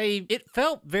 it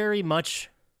felt very much,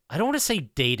 I don't want to say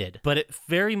dated, but it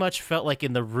very much felt like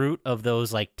in the root of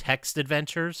those like text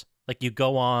adventures. Like you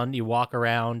go on, you walk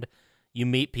around, you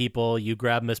meet people, you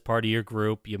grab them as part of your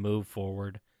group, you move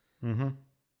forward. Mm-hmm.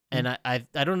 And I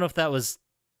don't know if that was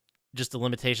just a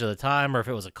limitation of the time or if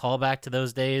it was a callback to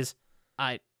those days.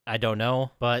 I don't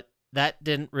know, but that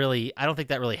didn't really, I don't think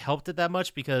that really helped it that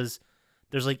much because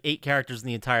there's like 8 characters in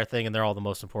the entire thing and they're all the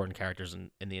most important characters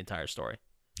in the entire story.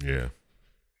 Yeah.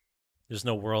 There's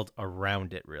no world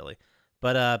around it really.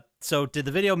 But so did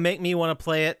the video make me want to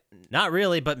play it? Not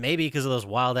really, but maybe because of those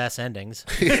wild ass endings.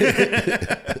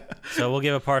 So we'll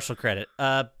give a partial credit.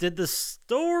 Did the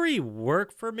story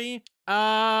work for me?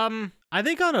 I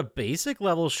think on a basic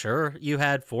level, sure. You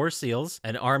had 4 seals,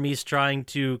 an army's trying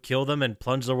to kill them and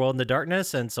plunge the world into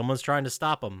darkness, and someone's trying to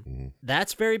stop them. Mm-hmm.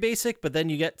 That's very basic, but then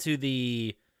you get to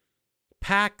the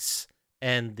packs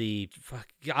and the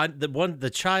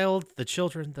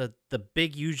children, the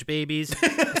big huge babies.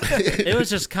 It was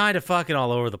just kind of fucking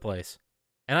all over the place.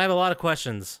 And I have a lot of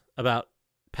questions about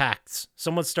pacts.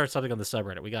 Someone start something on the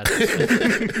subreddit. We got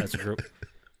it. That's a group.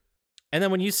 And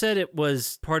then when you said it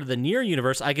was part of the Nier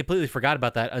universe, I completely forgot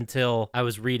about that until I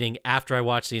was reading after I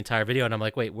watched the entire video, and I'm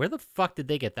like, wait, where the fuck did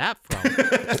they get that from?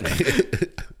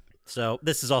 So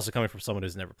this is also coming from someone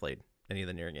who's never played any of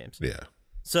the Nier games. Yeah.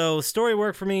 So story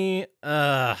work for me,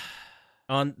 on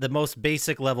the most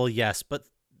basic level, yes, but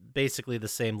basically the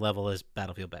same level as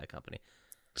Battlefield Bad Company.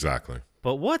 Exactly.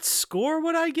 But what score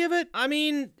would I give it? I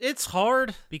mean, it's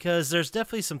hard because there's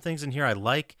definitely some things in here I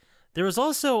like. There was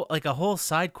also like a whole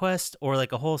side quest or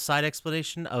like a whole side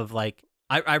explanation of like,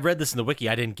 I read this in the wiki.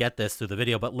 I didn't get this through the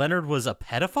video, but Leonard was a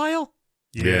pedophile.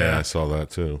 Yeah, I saw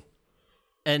that too.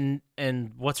 And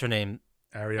what's her name?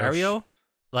 Ariosh. Ario?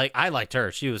 Like, I liked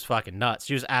her. She was fucking nuts.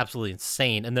 She was absolutely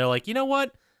insane. And they're like, you know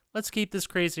what? Let's keep this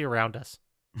crazy around us.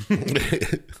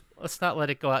 Let's not let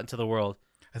it go out into the world.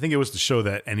 I think it was to show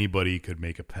that anybody could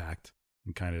make a pact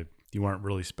and kind of, you weren't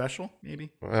really special,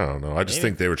 maybe? I don't know. I just Maybe.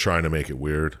 think they were trying to make it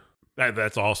weird.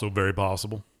 That's also very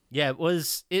possible. Yeah, it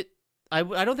was. I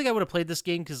don't think I would have played this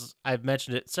game because I've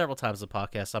mentioned it several times in the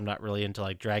podcast. I'm not really into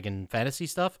like dragon fantasy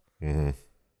stuff. Mm-hmm.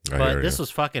 But this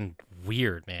was fucking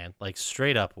weird, man. Like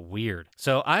straight up weird.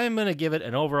 So I am going to give it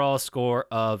an overall score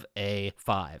of a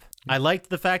 5. I liked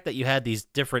the fact that you had these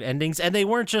different endings, and they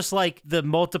weren't just like the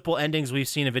multiple endings we've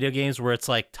seen in video games where it's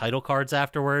like title cards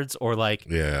afterwards or like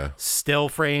still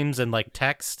frames and like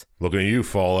text. Looking at you,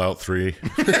 Fallout 3.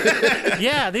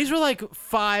 Yeah, these were like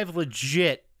 5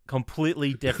 legit,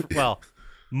 completely different, well,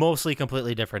 mostly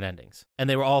completely different endings. And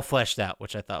they were all fleshed out,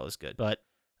 which I thought was good. But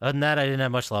other than that, I didn't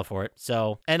have much love for it.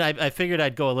 So, and I figured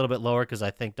I'd go a little bit lower because I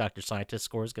think Dr. Scientist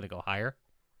score is going to go higher.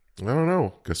 I don't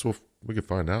know. Guess we can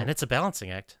find out. And it's a balancing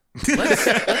act. Let's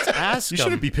ask You him.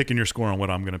 shouldn't be picking your score on what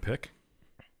I'm going to pick.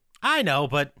 I know,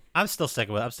 but I'm still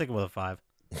sticking with it. I'm sticking with a 5.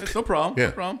 It's no problem. Yeah.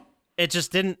 No problem. It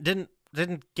just didn't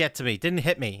get to me. Didn't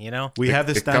hit me, you know? We have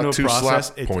this it down got to a 2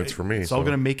 process. slap points for me, It's all so-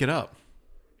 going to make it up.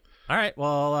 All right,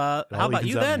 well, how about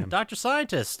you evens out, then, man. Dr.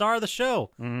 Scientist, star of the show?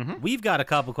 Mm-hmm. We've got a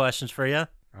couple questions for you.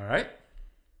 All right.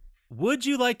 Would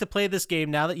you like to play this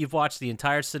game now that you've watched the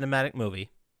entire cinematic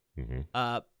movie?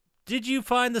 Mm-hmm. Did you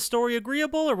find the story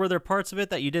agreeable, or were there parts of it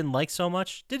that you didn't like so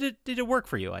much? Did it work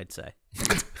for you, I'd say?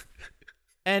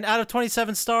 And out of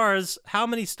 27 stars, how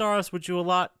many stars would you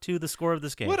allot to the score of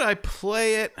this game? Would I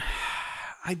play it?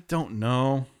 I don't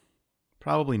know.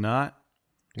 Probably not.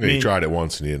 Yeah, you tried it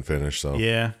once and you didn't finish, so.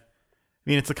 Yeah. I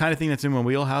mean, it's the kind of thing that's in my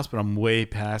wheelhouse, but I'm way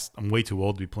too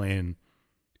old to be playing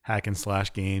hack and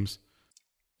slash games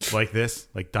like this,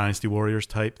 like Dynasty Warriors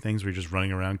type things where you're just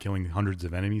running around killing hundreds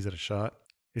of enemies at a shot.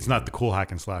 It's not the cool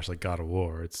hack and slash like God of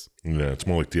War. It's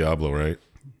more like Diablo, right?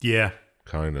 yeah,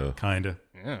 Kind of.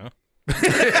 Yeah.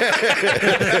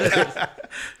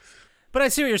 But I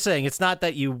see what you're saying. It's not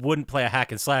that you wouldn't play a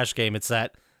hack and slash game. It's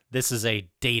that this is a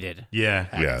dated, yeah,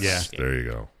 Yes, yeah. there you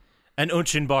go. an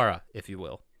Unchinbara, if you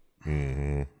will.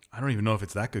 Mm-hmm. I don't even know if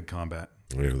it's that good combat.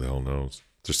 Who the hell knows?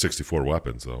 There's 64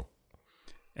 weapons, though.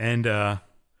 And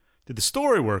did the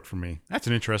story work for me? That's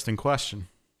an interesting question.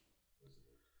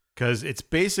 Because it's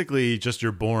basically just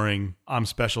your boring I'm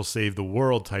special, save the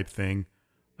world type thing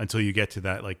until you get to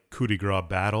that like coup de grace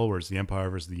battle where it's the Empire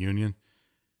versus the Union.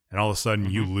 And all of a sudden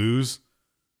you lose.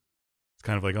 It's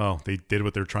kind of like, oh, they did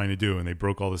what they're trying to do and they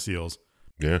broke all the seals.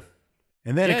 Yeah.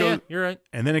 And then it goes, you're right.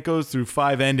 and then it goes through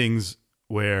 5 endings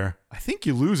where I think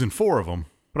you lose in 4 of them,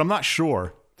 but I'm not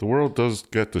sure. The world does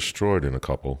get destroyed in a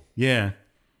couple. Yeah.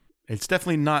 It's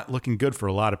definitely not looking good for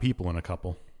a lot of people in a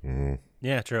couple. Mm-hmm.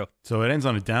 Yeah, true. So it ends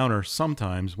on a downer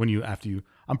sometimes when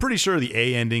I'm pretty sure the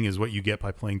A ending is what you get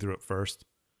by playing through it first.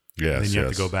 Yes, And then you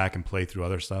have to go back and play through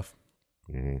other stuff.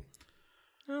 Mm-hmm.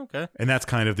 Okay. And that's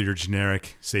kind of your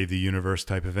generic save the universe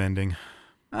type of ending.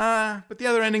 But the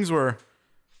other endings were,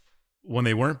 when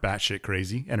they weren't batshit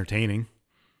crazy, entertaining.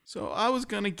 So I was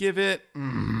going to give it,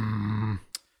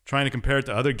 trying to compare it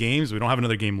to other games. We don't have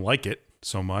another game like it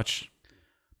so much.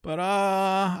 But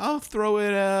I'll throw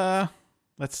it,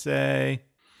 let's say,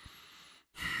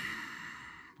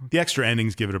 the extra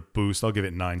endings give it a boost. I'll give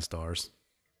it 9 stars.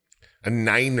 A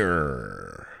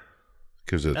 9er.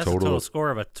 Gives it a That's total. a total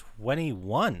score of a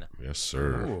 21, Yes,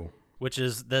 sir. Oh. which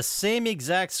is the same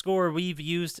exact score we've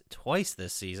used twice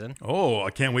this season. Oh,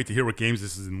 I can't wait to hear what games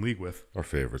this is in league with. Our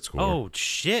favorite score. Oh,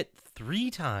 shit.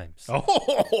 3 times.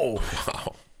 Oh,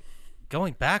 wow.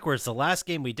 Going backwards, the last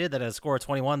game we did that had a score of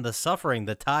 21, The Suffering,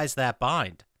 The Ties That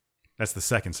Bind. that's the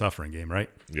second Suffering game, right?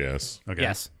 Yes. Okay.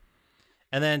 Yes.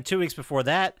 And then 2 weeks before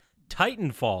that,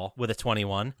 Titanfall with a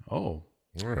 21. Oh, All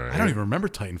right. I don't even remember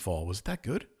Titanfall. Was it that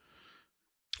good?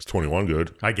 It's 21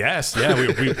 good. I guess. Yeah,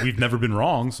 we've never been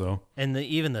wrong. So And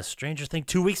even the Stranger Thing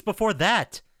 2 weeks before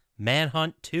that,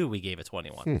 Manhunt 2, we gave a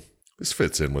 21. This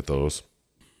fits in with those.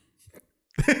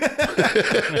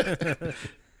 it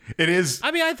is.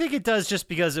 I mean, I think it does just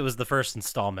because it was the first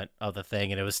installment of the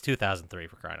thing, and it was 2003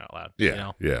 for crying out loud. Yeah. You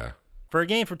know? Yeah. For a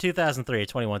game from 2003, a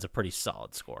 21 is a pretty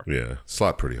solid score. Yeah.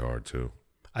 Slapped pretty hard, too.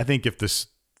 I think if the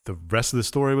rest of the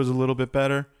story was a little bit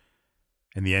better,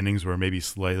 and the endings were maybe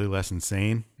slightly less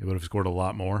insane, it would have scored a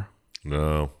lot more.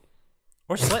 No.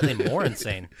 Or slightly more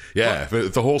insane. Yeah.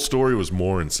 If the whole story was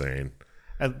more insane.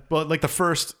 But like the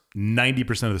first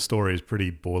 90% of the story is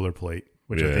pretty boilerplate,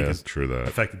 which I think has true that.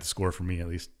 affected the score for me at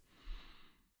least.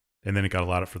 And then it got a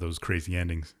lot for those crazy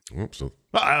endings. Oops. So,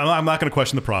 I'm not going to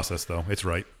question the process, though. It's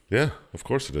right. yeah, of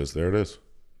course it is. There it is.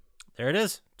 There it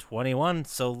is, 21.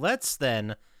 So let's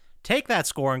then take that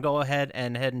score and go ahead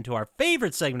and head into our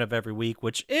favorite segment of every week,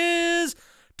 which is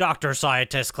Dr.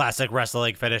 Scientist Classic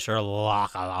Wrestling Finisher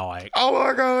Lock-a-Lock. Oh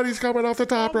my God, he's coming off the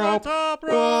top rope. Top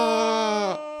rope.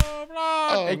 Oh,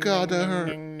 oh God, that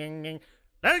hurt.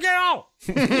 Let's go!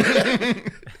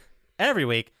 Every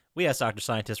week, we ask Dr.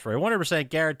 Scientist for a 100%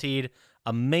 guaranteed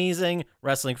amazing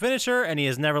wrestling finisher, and he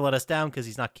has never let us down because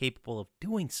he's not capable of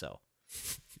doing so.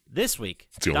 This week,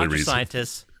 It's the only Dr. reason.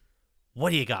 Scientist,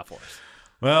 what do you got for us?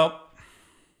 Well,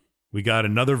 we got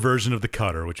another version of the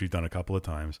cutter, which we've done a couple of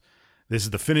times. This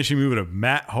is the finishing move of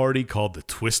Matt Hardy called the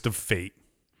Twist of Fate.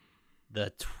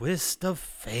 The Twist of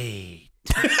Fate.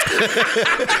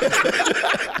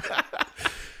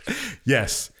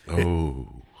 Yes.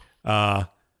 Oh.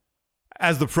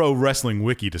 As the Pro Wrestling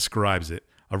Wiki describes it,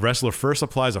 a wrestler first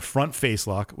applies a front face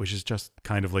lock, which is just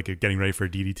kind of like getting ready for a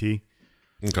DDT.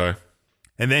 Okay.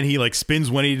 And then he like spins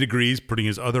 180 degrees, putting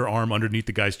his other arm underneath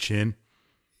the guy's chin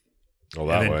Oh,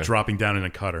 that and then way. dropping down in a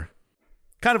cutter.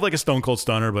 Kind of like a Stone Cold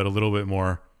Stunner, but a little bit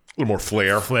more A little more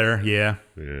flair. flair. Yeah.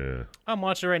 Yeah. I'm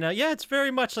watching it right now. Yeah, it's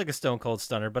very much like a Stone Cold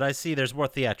Stunner, but I see there's more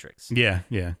theatrics. Yeah.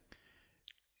 Yeah.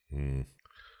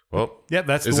 Well, Yeah.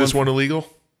 That's is the this one illegal?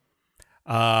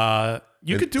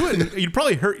 You could do it. You'd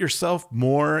probably hurt yourself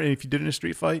more if you did it in a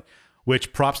street fight,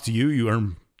 which props to you. You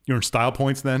earn style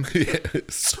points then. Yeah,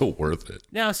 it's so worth it.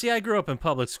 Now, see, I grew up in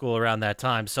public school around that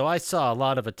time, so I saw a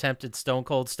lot of attempted Stone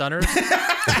Cold Stunners.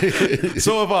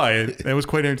 So have I. It was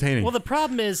quite entertaining. Well, the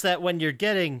problem is that when you're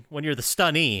the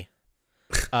stunnee,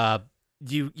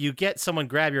 you get someone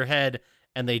grab your head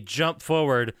and they jump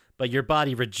forward, but your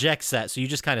body rejects that, so you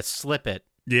just kind of slip it,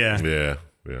 yeah. Yeah.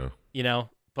 Yeah. you know?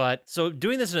 But so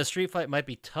doing this in a street fight might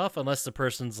be tough unless the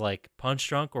person's like punch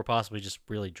drunk or possibly just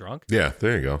really drunk. Yeah.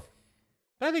 There you go.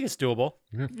 But I think it's doable.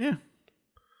 Yeah.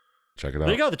 Check it There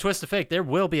you out. go, the Twist of Fate. There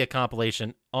will be a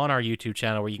compilation on our YouTube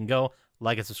channel where you can go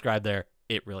like and subscribe there.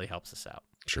 It really helps us out.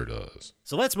 Sure does.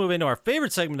 So let's move into our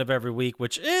favorite segment of every week,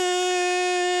 which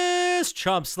is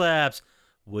Chump Slaps.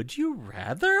 Would you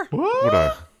rather?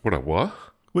 What? What?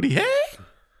 Would he hey?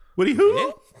 Would he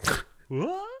who?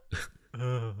 What?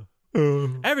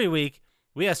 Every week,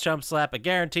 we ask Chump Slap a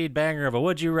guaranteed banger of a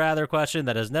would you rather question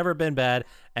that has never been bad,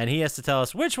 and he has to tell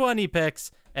us which one he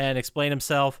picks and explain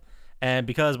himself. And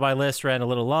because my list ran a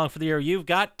little long for the year, you've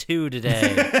got two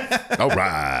today. All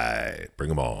right. Bring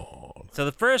them on. So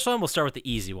the first one, we'll start with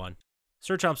the easy one.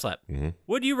 Sir Chump Slap, Mhm.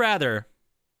 would you rather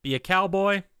be a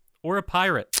cowboy or a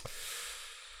pirate?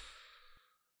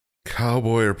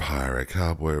 Cowboy or pirate?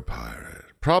 Cowboy or pirate?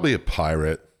 Probably a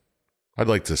pirate. I'd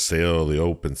like to sail the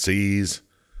open seas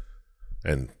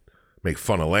and make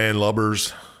fun of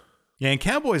landlubbers. Yeah, and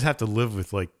cowboys have to live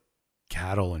with like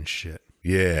cattle and shit,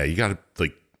 Yeah, you got to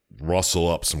like rustle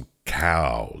up some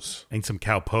cows. and some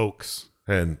cow pokes.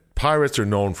 And pirates are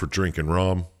known for drinking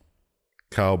rum.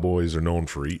 Cowboys are known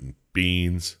for eating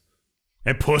beans.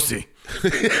 And pussy.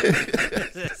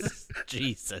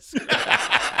 Jesus.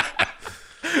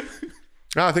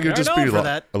 I think it'd You're just known be for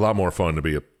that. a lot more fun to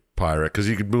be a pirate because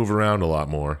you could move around a lot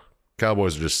more.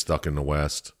 Cowboys are just stuck in the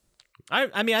West.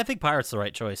 I mean, I think pirate's the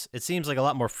right choice. It seems like a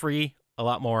lot more free, a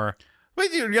lot more...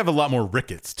 But you have a lot more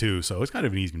rickets too, so it's kind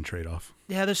of an even trade-off.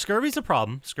 Yeah, there's scurvy's a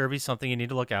problem. Scurvy's something you need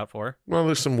to look out for. Well,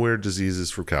 there's some weird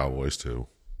diseases for cowboys too.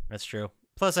 That's true.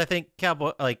 Plus, I think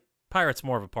pirate's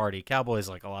more of a party. Cowboys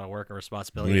like a lot of work and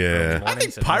responsibility. Yeah. early I mornings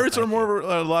think and pirates no are thank you. more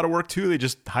a lot of work too. They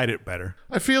just hide it better.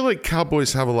 I feel like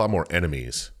cowboys have a lot more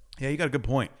enemies, Yeah, you got a good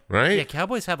point. right? Yeah,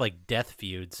 cowboys have like death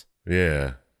feuds.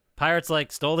 Yeah. Pirates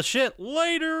like stole the shit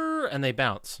later, and they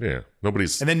bounce. Yeah.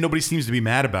 Nobody's. And then nobody seems to be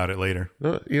mad about it later.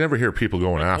 You never hear people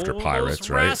going after Oh, pirates, those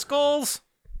right? rascals.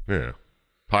 Yeah.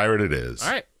 Pirate it is. All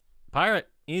right, pirate,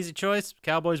 easy choice.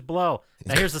 Cowboys blow.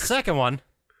 Now here's the second one,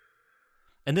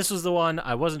 and this was the one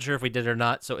I wasn't sure if we did or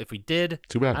not. So if we did,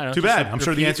 Too bad. I don't know, Too just bad. I'm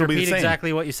sure the answer will be the repeat same.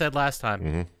 exactly what you said last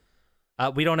time.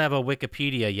 We don't have a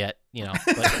Wikipedia yet, you know.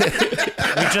 But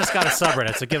we just got a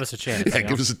subreddit, so give us a chance. Yeah, you know?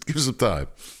 give us some time.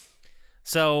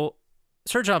 So,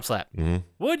 Sir Jump Slap,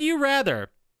 would you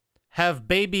rather have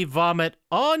baby vomit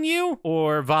on you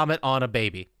or vomit on a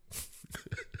baby?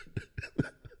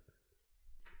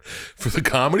 For the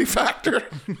comedy factor?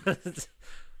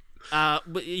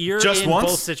 But you're Just in once?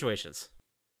 both situations.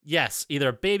 Yes, either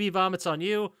a baby vomits on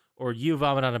you or you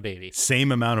vomit on a baby.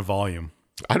 Same amount of volume.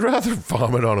 I'd rather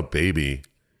vomit on a baby.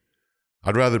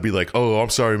 I'd rather be like, oh,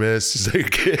 I'm sorry, miss. Is that your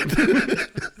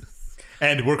kid?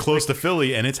 And we're close to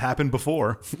Philly, and it's happened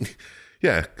before.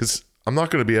 Yeah, because I'm not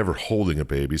going to be ever holding a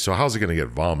baby. So how's it going to get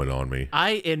vomit on me?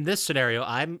 In this scenario,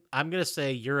 I'm gonna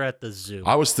say you're at the zoo.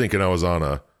 I was thinking I was on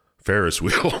a Ferris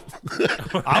wheel.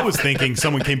 I was thinking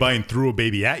someone came by and threw a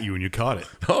baby at you, and you caught it.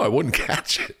 No, I wouldn't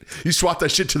catch it. You swat that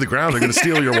shit to the ground, they're going to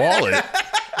steal your wallet.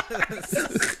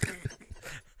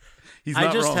 He's I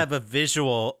not just wrong. have a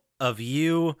visual of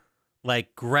you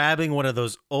like grabbing one of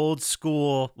those old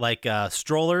school like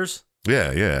strollers.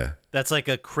 Yeah, yeah. That's like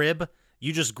a crib.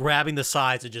 You just grabbing the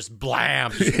sides and just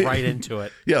blam, just right into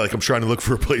it. Yeah, like I'm trying to look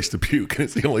for a place to puke, and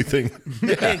it's the only thing.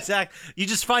 Yeah, Exactly. You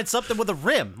just find something with a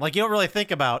rim. Like you don't really think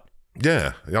about.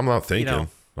 yeah. I'm not thinking. You know.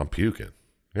 I'm puking.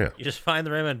 Yeah. You just find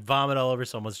the rim and vomit all over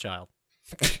someone's child.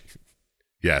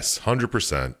 Yes,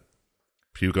 100%.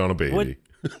 Puke on a baby.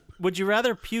 Would you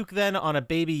rather puke then on a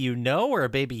baby you know or a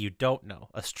baby you don't know?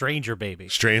 A stranger baby.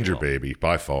 Stranger baby,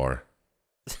 by far.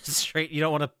 Straight. You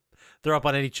don't want to throw up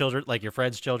on any children, like your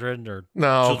friends' children or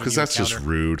No, children because you that's just encounter?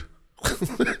 rude.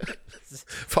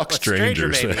 Fuck But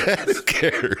stranger strangers, man. Who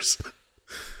cares?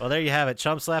 Well, there you have it.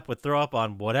 Chump Slap would throw up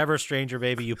on whatever stranger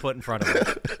baby you put in front of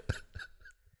him.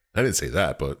 I didn't say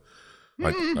that, but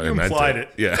I meant implied it.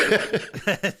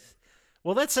 Yeah.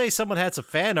 Well, let's say someone had some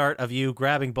fan art of you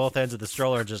grabbing both ends of the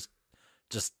stroller and just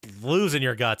losing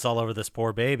your guts all over this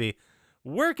poor baby.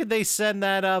 Where could they send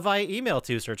that via email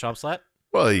to, Sir Chump Slap?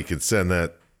 Well, you can send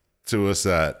that to us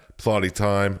at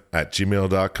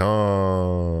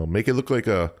plottytime@gmail.com. Make it look like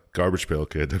a Garbage Pail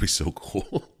Kid. That'd be so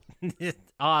cool.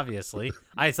 Obviously.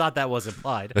 I thought that was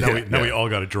implied. Now we all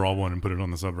got to draw one and put it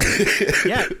on the subreddit.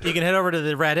 Yeah, you can head over to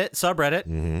the Reddit,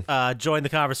 subreddit, join the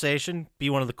conversation, be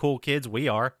one of the cool kids.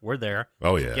 We're there.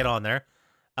 Oh, yeah. Get on there.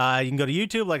 You can go to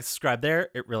YouTube, like, subscribe there.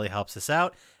 It really helps us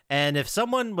out. And if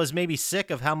someone was maybe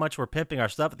sick of how much we're pimping our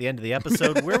stuff at the end of the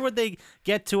episode, where would they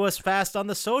get to us fast on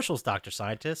the socials, Dr.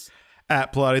 Scientist?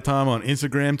 At Plotty Time on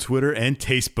Instagram, Twitter, and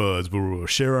Taste Buds, where we'll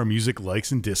share our music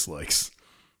likes and dislikes.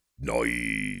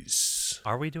 Nice.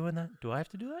 Are we doing that? Do I have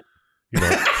to do that?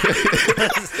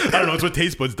 I don't know. It's what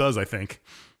Taste Buds does, I think.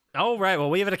 Oh, right. Well,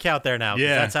 we have an account there now. 'Cause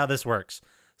Yeah. That's how this works.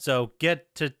 So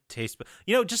get to Taste.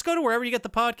 Just go to wherever you get the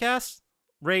podcast,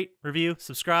 rate, review,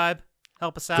 subscribe,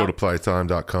 help us out. Go to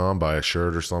plottytime.com, buy a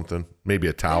shirt or something. Maybe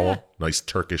a towel. Yeah. Nice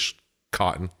Turkish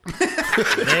cotton.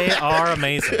 They are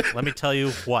amazing. Let me tell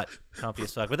you what. Comfy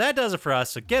as fuck. But that does it for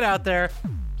us. So get out there,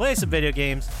 play some video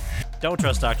games. Don't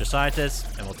trust Dr. Scientist,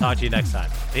 and we'll talk to you next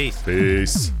time. Peace.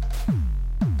 Peace.